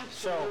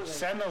 Absolutely. So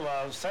send the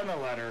love, send the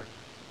letter,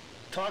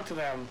 talk to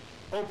them,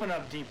 open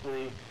up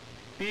deeply,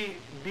 be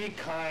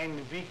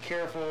kind, be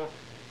careful,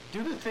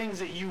 do the things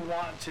that you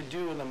want to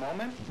do in the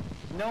moment,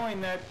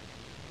 knowing that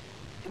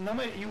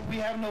we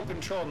have no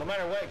control. No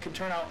matter what, it could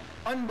turn out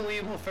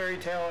unbelievable fairy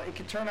tale, it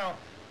could turn out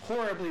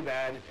horribly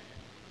bad,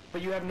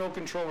 but you have no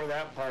control over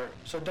that part,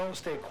 so don't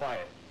stay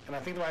quiet. And I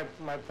think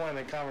my point in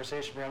the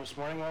conversation we had this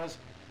morning was,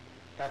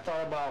 I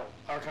thought about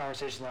our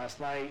conversation last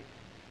night,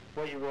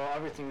 what you wrote,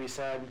 everything we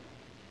said,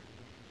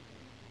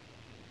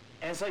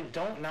 and it's like,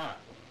 don't not.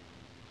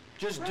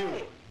 Just do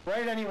it.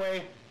 Write it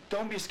anyway.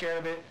 Don't be scared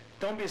of it.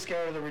 Don't be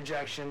scared of the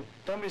rejection.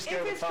 Don't be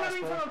scared of the possible. If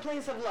it's coming from a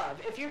place of love.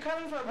 If you're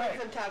coming from a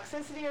place of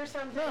toxicity or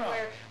something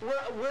where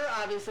we're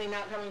obviously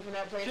not coming from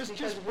that place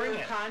because we're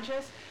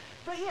conscious.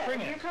 But yeah,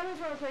 if you're coming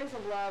from a place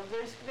of love,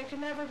 there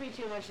can never be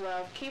too much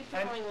love. Keep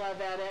throwing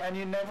love at it. And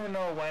you never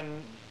know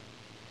when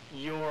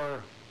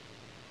your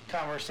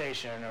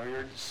conversation or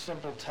your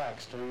simple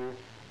text or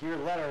your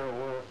letter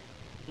or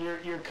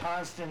your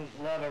constant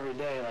love every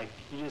day, like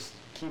you just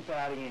keep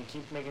adding and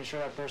keep making sure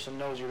that person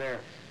knows you're there.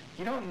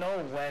 You don't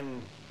know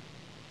when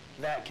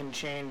that can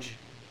change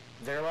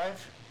their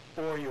life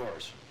or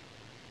yours.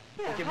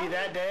 Yeah, it could be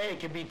that day,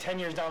 it could be 10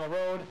 years down the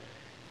road.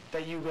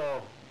 that you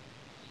go,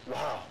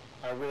 wow,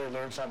 I really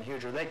learned something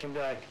huge. Or they can be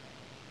like,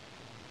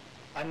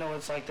 I know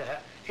it's like to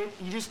have,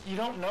 you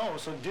don't know,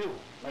 so do.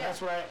 And Yeah.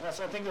 that's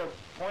I think the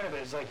point of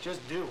it is like,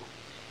 just do.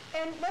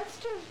 And let's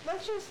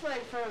just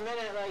like for a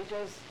minute, like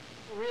just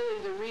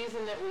really the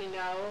reason that we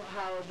know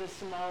how the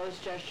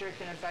smallest gesture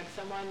can affect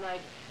someone.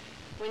 Like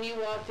when you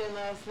walked in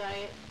last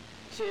night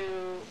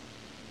to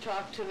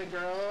talk to the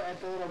girl at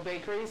the little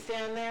bakery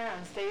stand there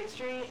on State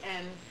Street,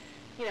 and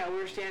we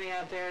were standing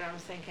out there, and I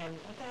was thinking,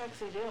 what the heck's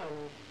he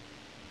doing?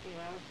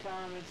 Tell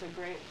him it's a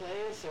great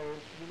place, or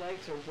he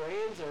likes her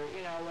braids, or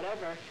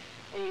whatever.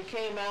 And you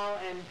came out,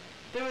 and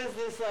there was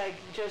this like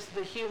just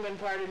the human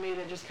part of me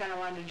that just kind of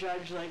wanted to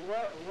judge, like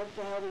what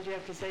the hell did you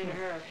have to say to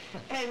her?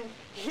 And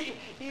he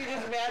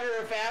just matter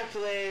of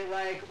factly,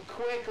 like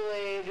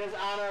quickly, just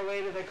on our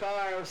way to the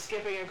car,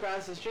 skipping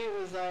across the street,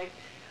 was like,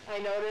 I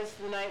noticed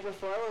the night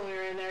before when we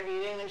were in there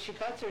eating that she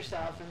cuts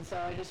herself, and so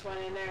I just went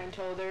in there and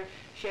told her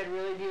she had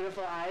really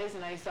beautiful eyes,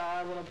 and I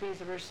saw a little piece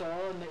of her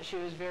soul, and that she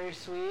was very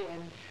sweet,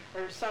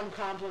 or some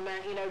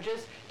compliment,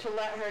 just to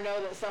let her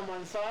know that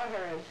someone saw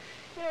her. And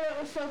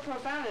it was so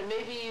profound. And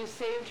maybe you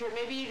saved her,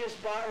 maybe you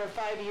just bought her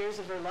 5 years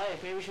of her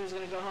life. Maybe she was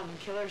going to go home and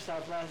kill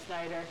herself last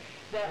night, or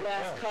that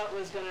last cut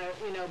was going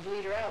to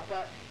bleed her out.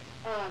 But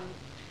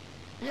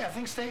yeah,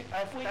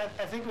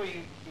 I think what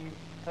you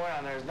point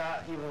on there is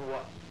not even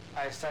what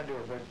I said to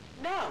her, but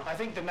no, I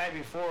think the night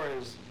before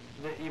is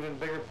the even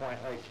bigger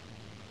point. Like,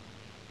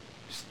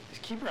 just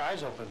keep your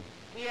eyes open.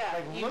 yeah,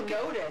 Like, you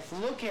noticed.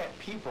 Look at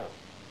people.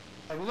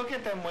 Like, look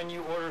at them when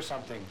you order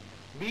something.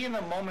 Be in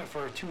the moment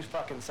for 2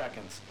 fucking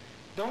seconds.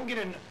 Don't get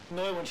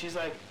annoyed when she's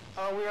like,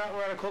 oh, we're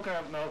out of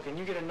coconut milk, and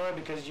you get annoyed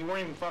because you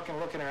weren't even fucking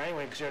looking at her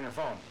anyway because you're on your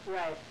phone.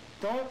 Right.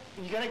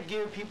 You gotta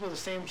give people the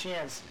same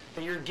chance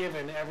that you're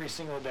given every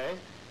single day.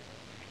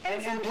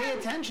 And pay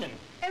sometimes- attention.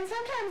 And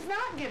sometimes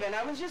not given.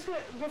 I was just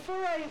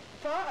before I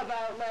thought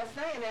about last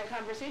night in that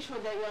conversation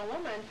with that young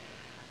woman,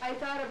 I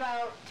thought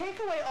about take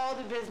away all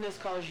the business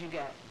calls you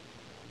get.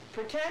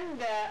 Pretend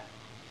that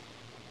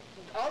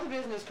all the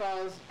business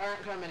calls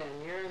aren't coming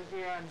in.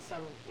 You're on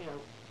some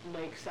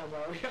lake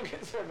somewhere where you don't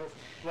get service.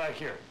 Like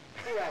here.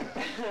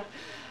 Right.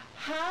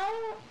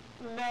 How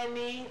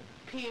many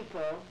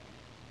people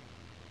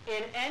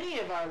in any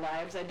of our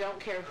lives, I don't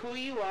care who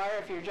you are,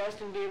 if you're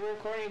Justin Bieber,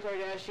 Kourtney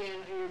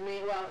Kardashian, you're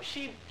me, well,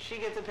 she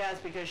gets a pass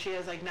because she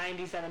has like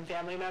 97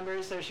 family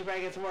members, so she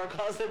probably gets more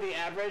calls than the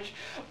average.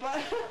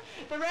 But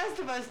the rest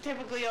of us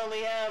typically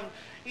only have,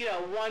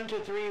 1 to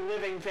 3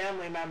 living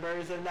family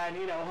members, and then,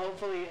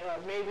 hopefully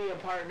maybe a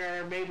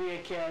partner, maybe a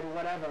kid,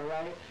 whatever,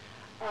 right?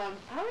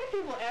 How many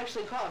people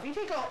actually call? If you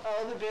take out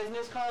all the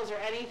business calls or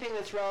anything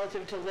that's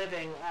relative to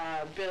living,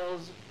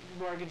 bills,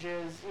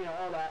 mortgages,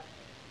 all that,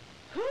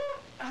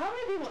 how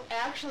many people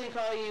actually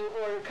call you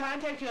or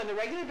contact you on the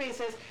regular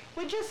basis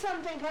with just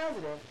something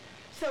positive?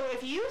 So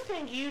if you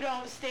think you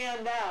don't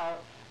stand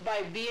out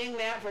by being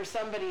that for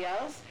somebody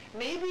else,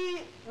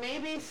 maybe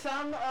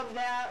some of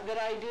that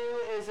I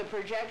do is a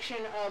projection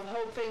of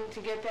hoping to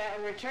get that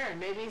in return.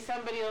 Maybe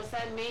somebody will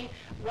send me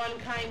one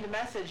kind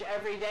message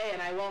every day,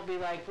 and I won't be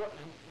like,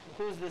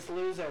 who's this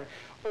loser?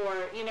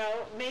 Or,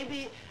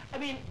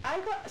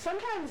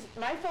 sometimes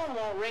my phone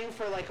won't ring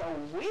for like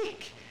a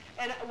week.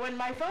 And when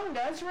my phone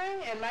does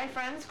ring and my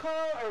friends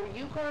call or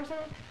you call or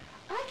something,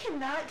 I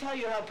cannot tell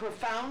you how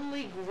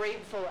profoundly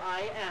grateful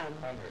I am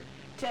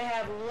to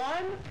have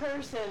one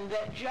person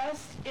that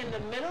just in the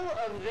middle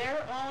of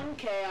their own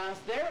chaos,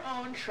 their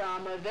own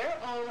trauma, their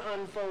own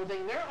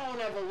unfolding, their own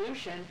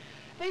evolution,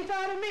 they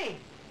thought of me.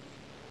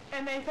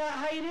 And they thought,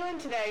 how you doing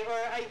today? Or,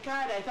 I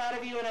thought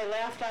of you and I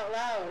laughed out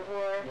loud.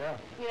 Or,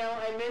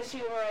 I miss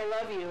you or I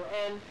love you.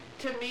 And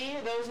to me,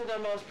 those are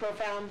the most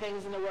profound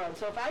things in the world.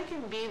 So if I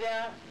can be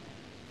that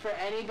for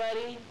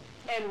anybody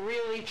and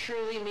really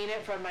truly mean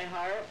it from my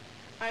heart,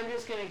 I'm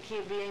just going to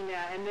keep being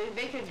that. And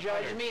they could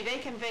judge me. They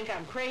can think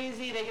I'm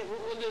crazy. They can,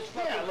 this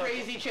fucking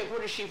crazy chick,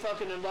 what is she,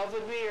 fucking in love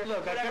with me? Or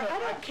whatever. I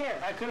don't care.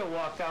 I could have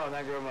walked out and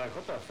that girl was like,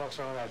 what the fuck's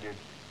wrong with that dude?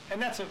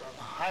 And that's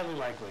highly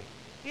likely.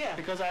 Yeah.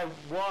 Because I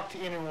walked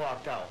in and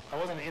walked out. I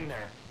wasn't in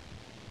there.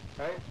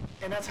 Right?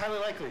 And that's highly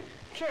likely.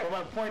 Sure. But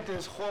my point to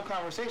this whole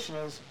conversation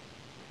is,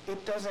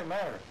 it doesn't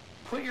matter.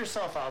 Put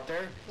yourself out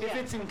there. If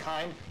it's in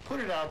kind, put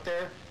it out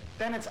there.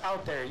 Then it's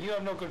out there. You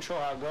have no control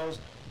how it goes.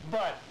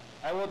 But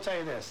I will tell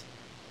you this.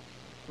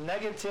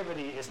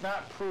 Negativity is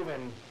not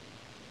proven,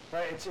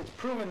 right? It's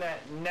proven that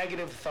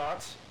negative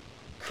thoughts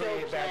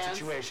create a bad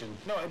situation.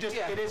 No, it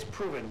is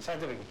proven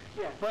scientifically.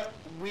 Yeah. But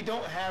we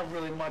don't have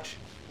much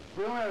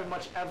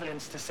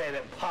evidence to say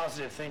that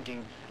positive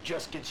thinking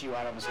just gets you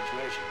out of a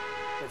situation.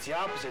 It's the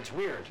opposite. It's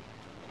weird.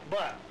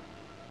 But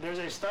there's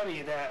a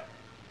study that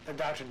a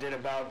doctor did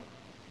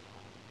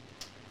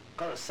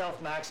called it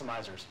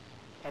self-maximizers,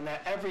 and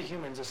that every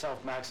human's a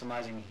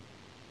self-maximizing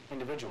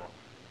individual,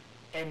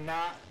 and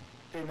not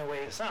in the way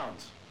it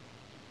sounds.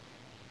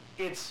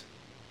 It's,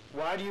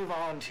 why do you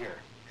volunteer?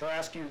 He'll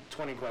ask you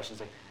 20 questions.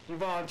 Like, you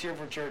volunteer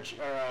for church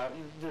or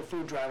the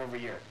food drive every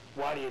year.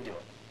 Why do you do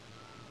it?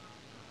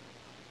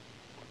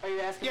 Are you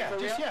asking for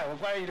real?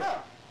 Why do you do it?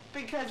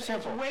 Because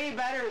Simple. it's way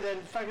better than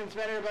fucking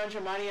spending a bunch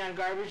of money on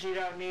garbage you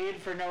don't need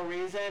for no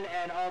reason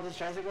and all the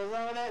stress that goes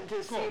along with it.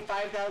 To see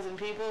 5,000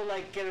 people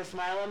like get a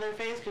smile on their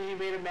face because you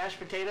made them mashed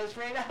potatoes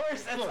for 8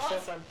 hours. That's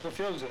awesome. So it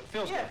feels good.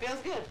 Feels Yeah, good. it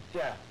feels good.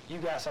 Yeah, you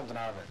got something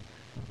out of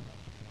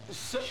it.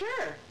 So,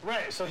 Sure.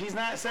 right. So he's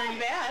not saying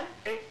Not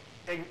bad.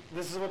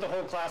 this is what the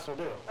whole class will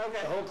do.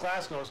 Okay. The whole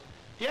class goes,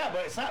 yeah,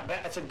 but it's not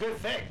bad. It's a good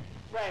thing.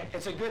 Right.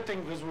 It's a good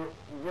thing because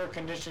we're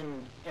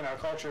conditioned in our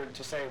culture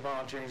to say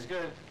volunteering is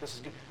good. This is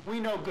good. We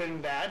know good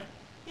and bad.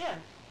 Yeah.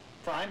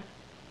 Fine.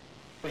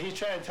 But he's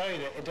trying to tell you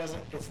that it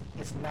doesn't.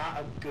 It's not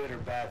a good or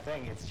bad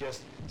thing. It's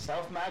just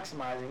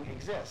self-maximizing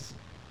exists,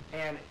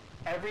 and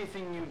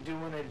everything you do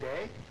in a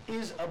day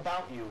is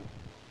about you.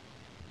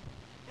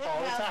 It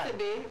all the has time. to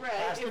be, right.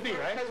 Has to be,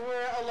 right? Because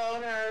we're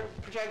alone in our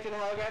projected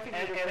holographic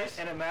universe.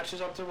 And it matches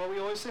up to what we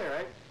always say,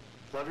 right?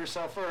 Love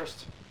yourself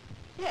first.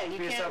 Yeah, you Be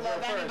can't yourself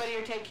love first. anybody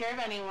or take care of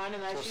anyone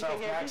unless So you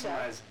take care of yourself.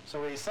 self-maximize.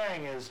 So what he's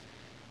saying is,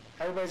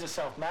 everybody's a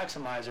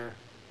self-maximizer.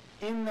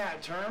 In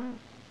that term,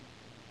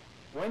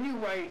 when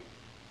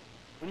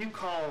you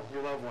call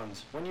your loved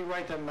ones, when you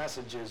write them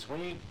messages,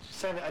 when you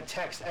send a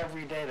text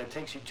every day that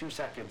takes you 2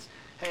 seconds,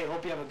 hey,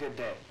 hope you have a good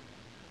day.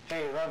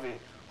 Hey, love you.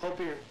 Hope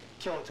you're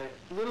kill it today.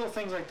 Little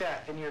things like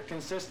that, and you're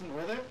consistent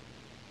with it.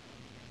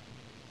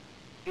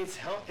 It's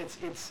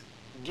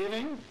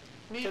giving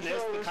to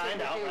this, the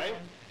kind out, right?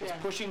 It's Yeah.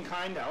 pushing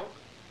kind out,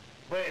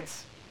 but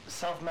it's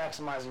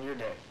self-maximizing your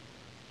day.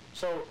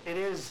 So it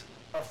is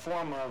a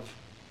form of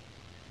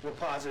the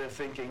positive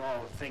thinking.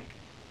 Oh, think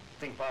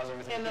positive.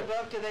 Everything. In the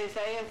book, do they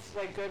say it's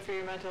like good for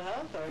your mental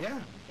health? Or? Yeah.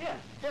 Yeah.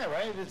 Yeah,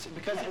 right. It's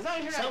because Yeah, as long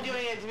as you're not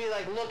doing it to be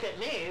like, look at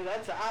me.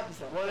 That's the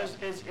opposite. Well,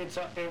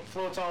 it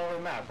floats all over the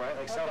map, right?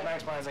 Like Okay.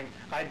 self-maximizing.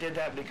 I did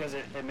that because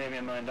it made me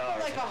 $1 million.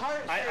 Like a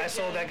heart I surgeon,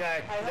 sold that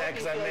guy I that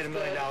because I made $1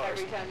 million.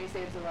 Every time he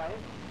saves a life.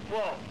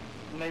 Well,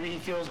 maybe he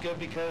feels good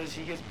because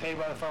he gets paid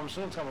by the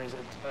pharmaceutical companies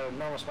an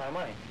enormous amount of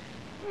money.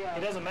 Yeah.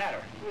 It doesn't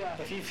matter. Yeah.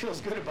 If he feels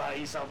good about it,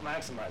 he's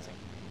self-maximizing.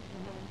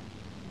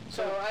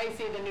 So I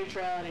see the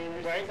neutrality.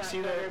 There's Right? not See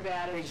good that? or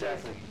bad. It's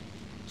Exactly.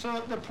 So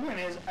the point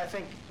is, I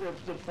think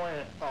the point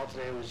of all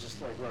today was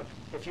just like, look,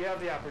 if you have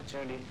the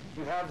opportunity,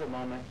 you have the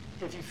moment,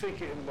 if you think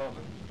it in the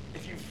moment,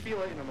 if you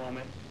feel it in the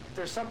moment, if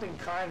there's something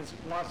kind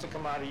that wants to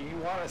come out of you, you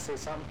want to say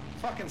something,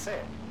 fucking say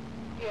it.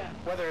 Yeah.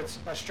 Whether it's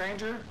a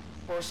stranger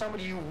or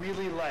somebody you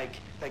really like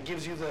that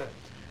gives you the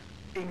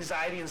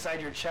anxiety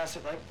inside your chest,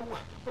 like, what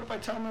if I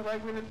tell them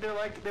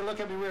they look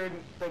at me weird,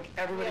 like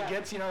everybody Yeah.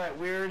 gets, that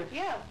weird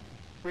Yeah.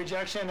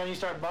 rejection, and then you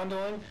start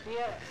bundling.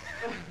 Yeah.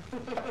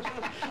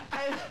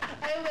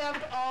 I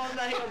laughed all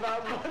night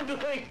about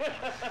bundling.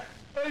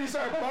 Then you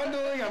start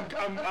bundling,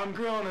 I'm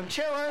grilling and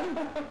chilling.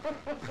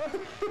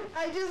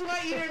 I just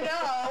want you to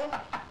know,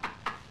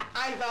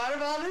 I thought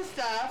of all this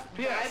stuff.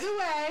 Yes. By the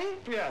way,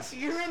 Yes,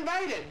 you're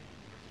invited.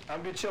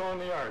 I'm be chilling in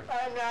the yard.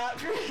 I'm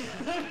not.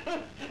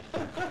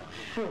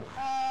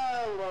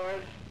 Oh,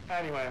 Lord.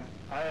 Anyway,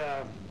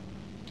 I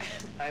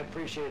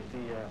appreciate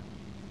the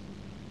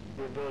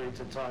ability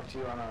to talk to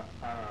you on a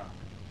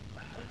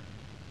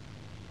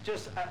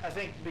just, I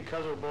think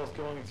because we're both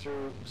going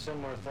through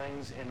similar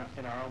things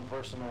in our own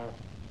personal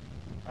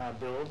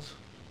builds,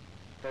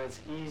 that it's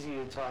easy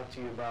to talk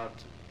to you about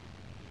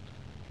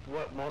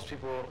what most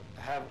people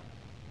have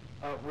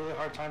a really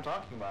hard time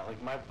talking about.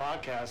 Like my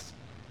podcast,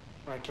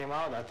 when I came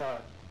out, I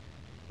thought,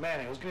 man,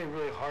 it was going to be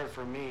really hard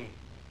for me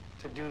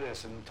to do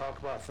this and talk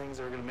about things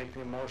that are going to make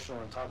me emotional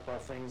and talk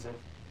about things that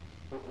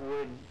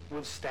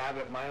would stab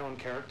at my own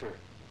character.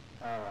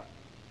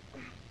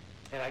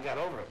 And I got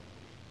over it.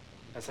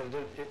 I said,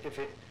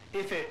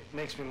 if it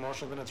makes me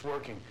emotional, then it's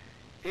working.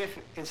 If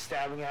it's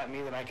stabbing at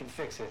me, then I can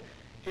fix it.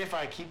 If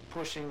I keep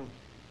pushing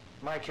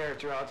my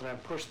character out and I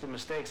push the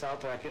mistakes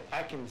out there,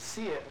 I can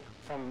see it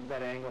from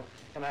that angle,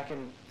 and I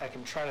can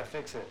try to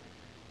fix it.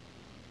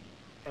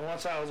 And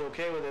once I was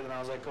okay with it, then I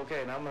was like,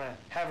 okay, now I'm going to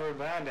have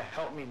everybody on to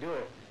help me do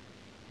it.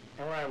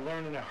 And what I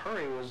learned in a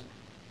hurry was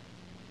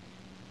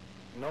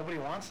nobody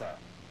wants that,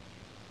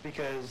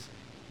 because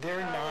they're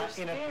not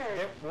in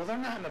they're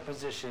not in a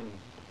position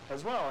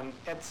as well, and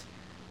it's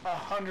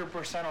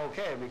 100%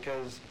 okay,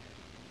 because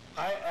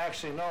I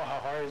actually know how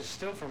hard it is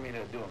still for me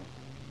to do them.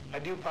 I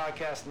do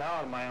podcasts now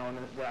on my own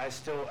that I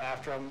still,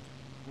 after I'm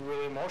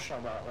really emotional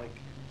about, like,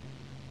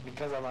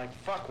 because I'm like,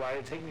 fuck, why did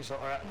it take me so,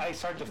 or I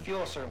start to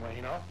feel a certain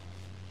way,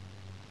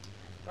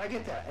 I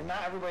get that, and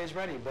not everybody's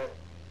ready, but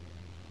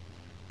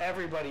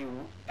everybody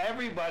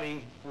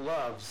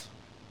loves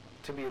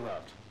to be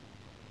loved.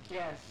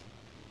 Yes.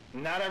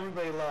 Not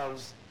everybody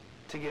loves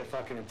to get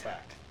fucking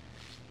attacked.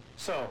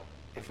 So,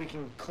 if we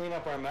can clean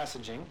up our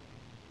messaging,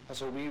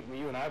 that's what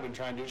you and I have been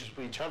trying to do just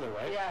with each other,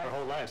 right? Yeah. Our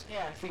whole lives.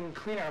 Yeah. If we can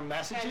clean our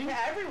messaging, And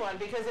to everyone,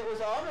 because it was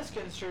all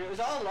misconstrued. It was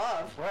all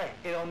love. right?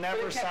 It'll But never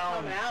it kept sound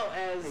coming out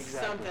as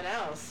Exactly. something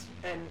else,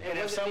 and it And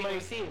wasn't being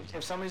received.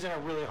 if somebody's in a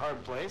really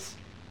hard place,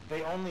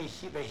 they only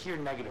they hear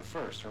negative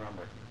first.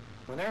 Remember,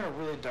 when they're in a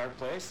really dark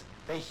place,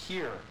 they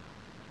hear,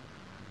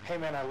 "Hey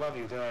man, I love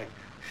you." They're like,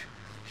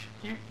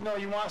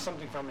 "You want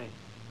something from me?"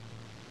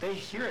 they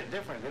hear it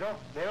different.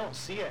 They don't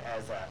see it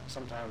as that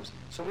sometimes.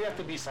 So we have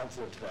to be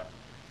sensitive to that.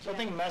 So I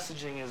think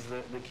messaging is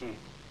the key.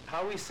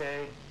 How we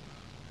say,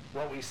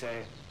 what we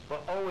say,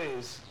 but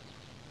always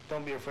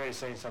don't be afraid of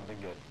saying something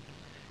good.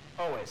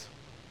 Always.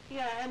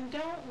 Yeah, and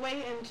don't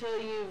wait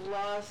until you've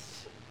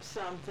lost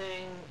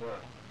something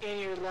in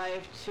your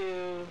life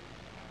to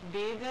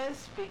be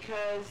this,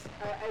 because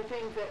I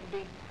think that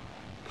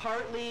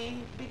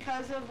partly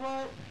because of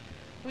what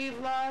we've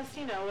lost,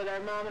 you know, with our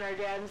mom and our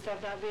dad and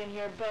stuff not being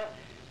here, but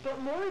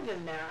more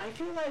than that, I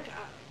feel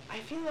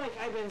like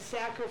I've been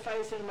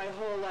sacrificing my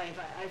whole life.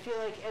 I feel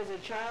like as a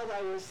child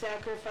I was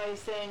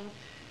sacrificing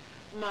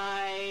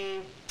my,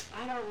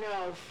 I don't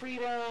know,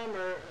 freedom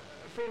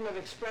of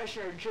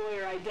expression or joy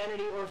or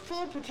identity or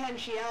full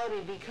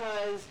potentiality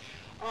because,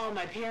 oh,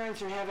 my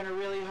parents are having a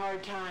really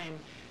hard time,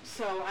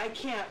 so I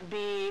can't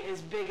be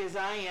as big as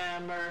I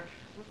am or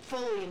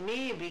fully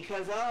me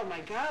because, oh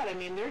my God, I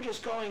mean, they're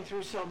just going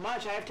through so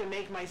much. I have to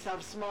make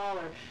myself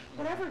smaller.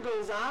 Whatever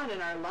goes on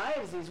in our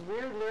lives, these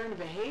weird learned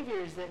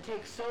behaviors that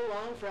take so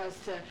long for us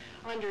to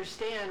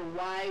understand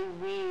why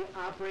we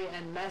operate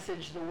and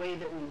message the way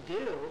that we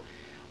do,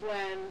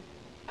 when,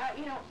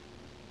 you know,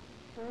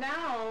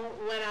 now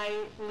when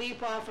I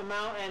leap off a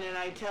mountain and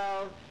I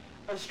tell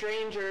a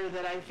stranger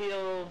that I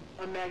feel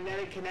a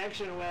magnetic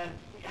connection with,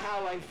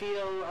 how I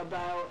feel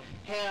about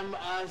him,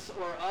 us,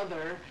 or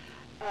other,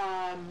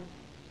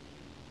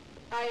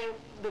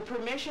 the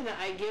permission that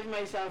I give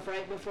myself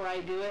right before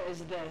I do it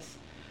is this.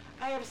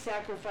 I have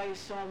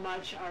sacrificed so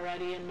much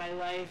already in my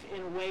life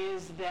in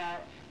ways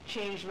that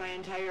changed my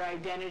entire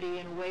identity,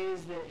 in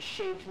ways that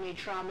shaped me,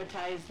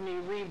 traumatized me,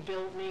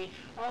 rebuilt me,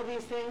 all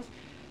these things,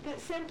 that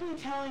simply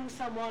telling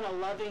someone a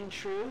loving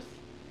truth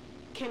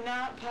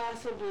cannot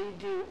possibly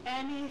do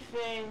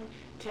anything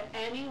to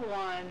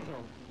anyone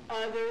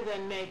other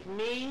than make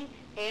me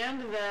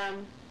and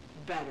them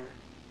better.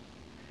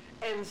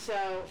 And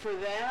so for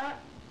that,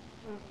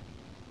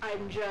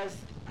 I'm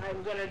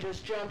going to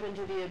just jump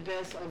into the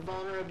abyss of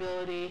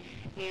vulnerability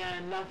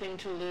and nothing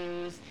to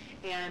lose.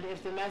 And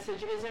if the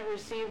message isn't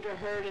received or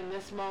heard in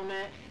this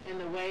moment in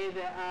the way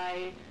that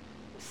I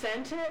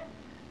sent it,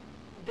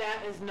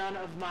 that is none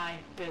of my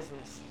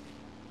business.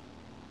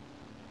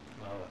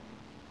 Love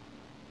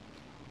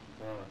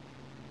it. Love it.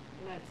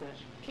 And that's it.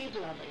 Keep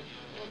loving.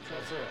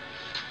 That's it.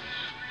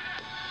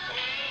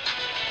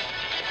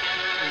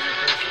 Easy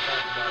place to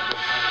talk about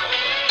good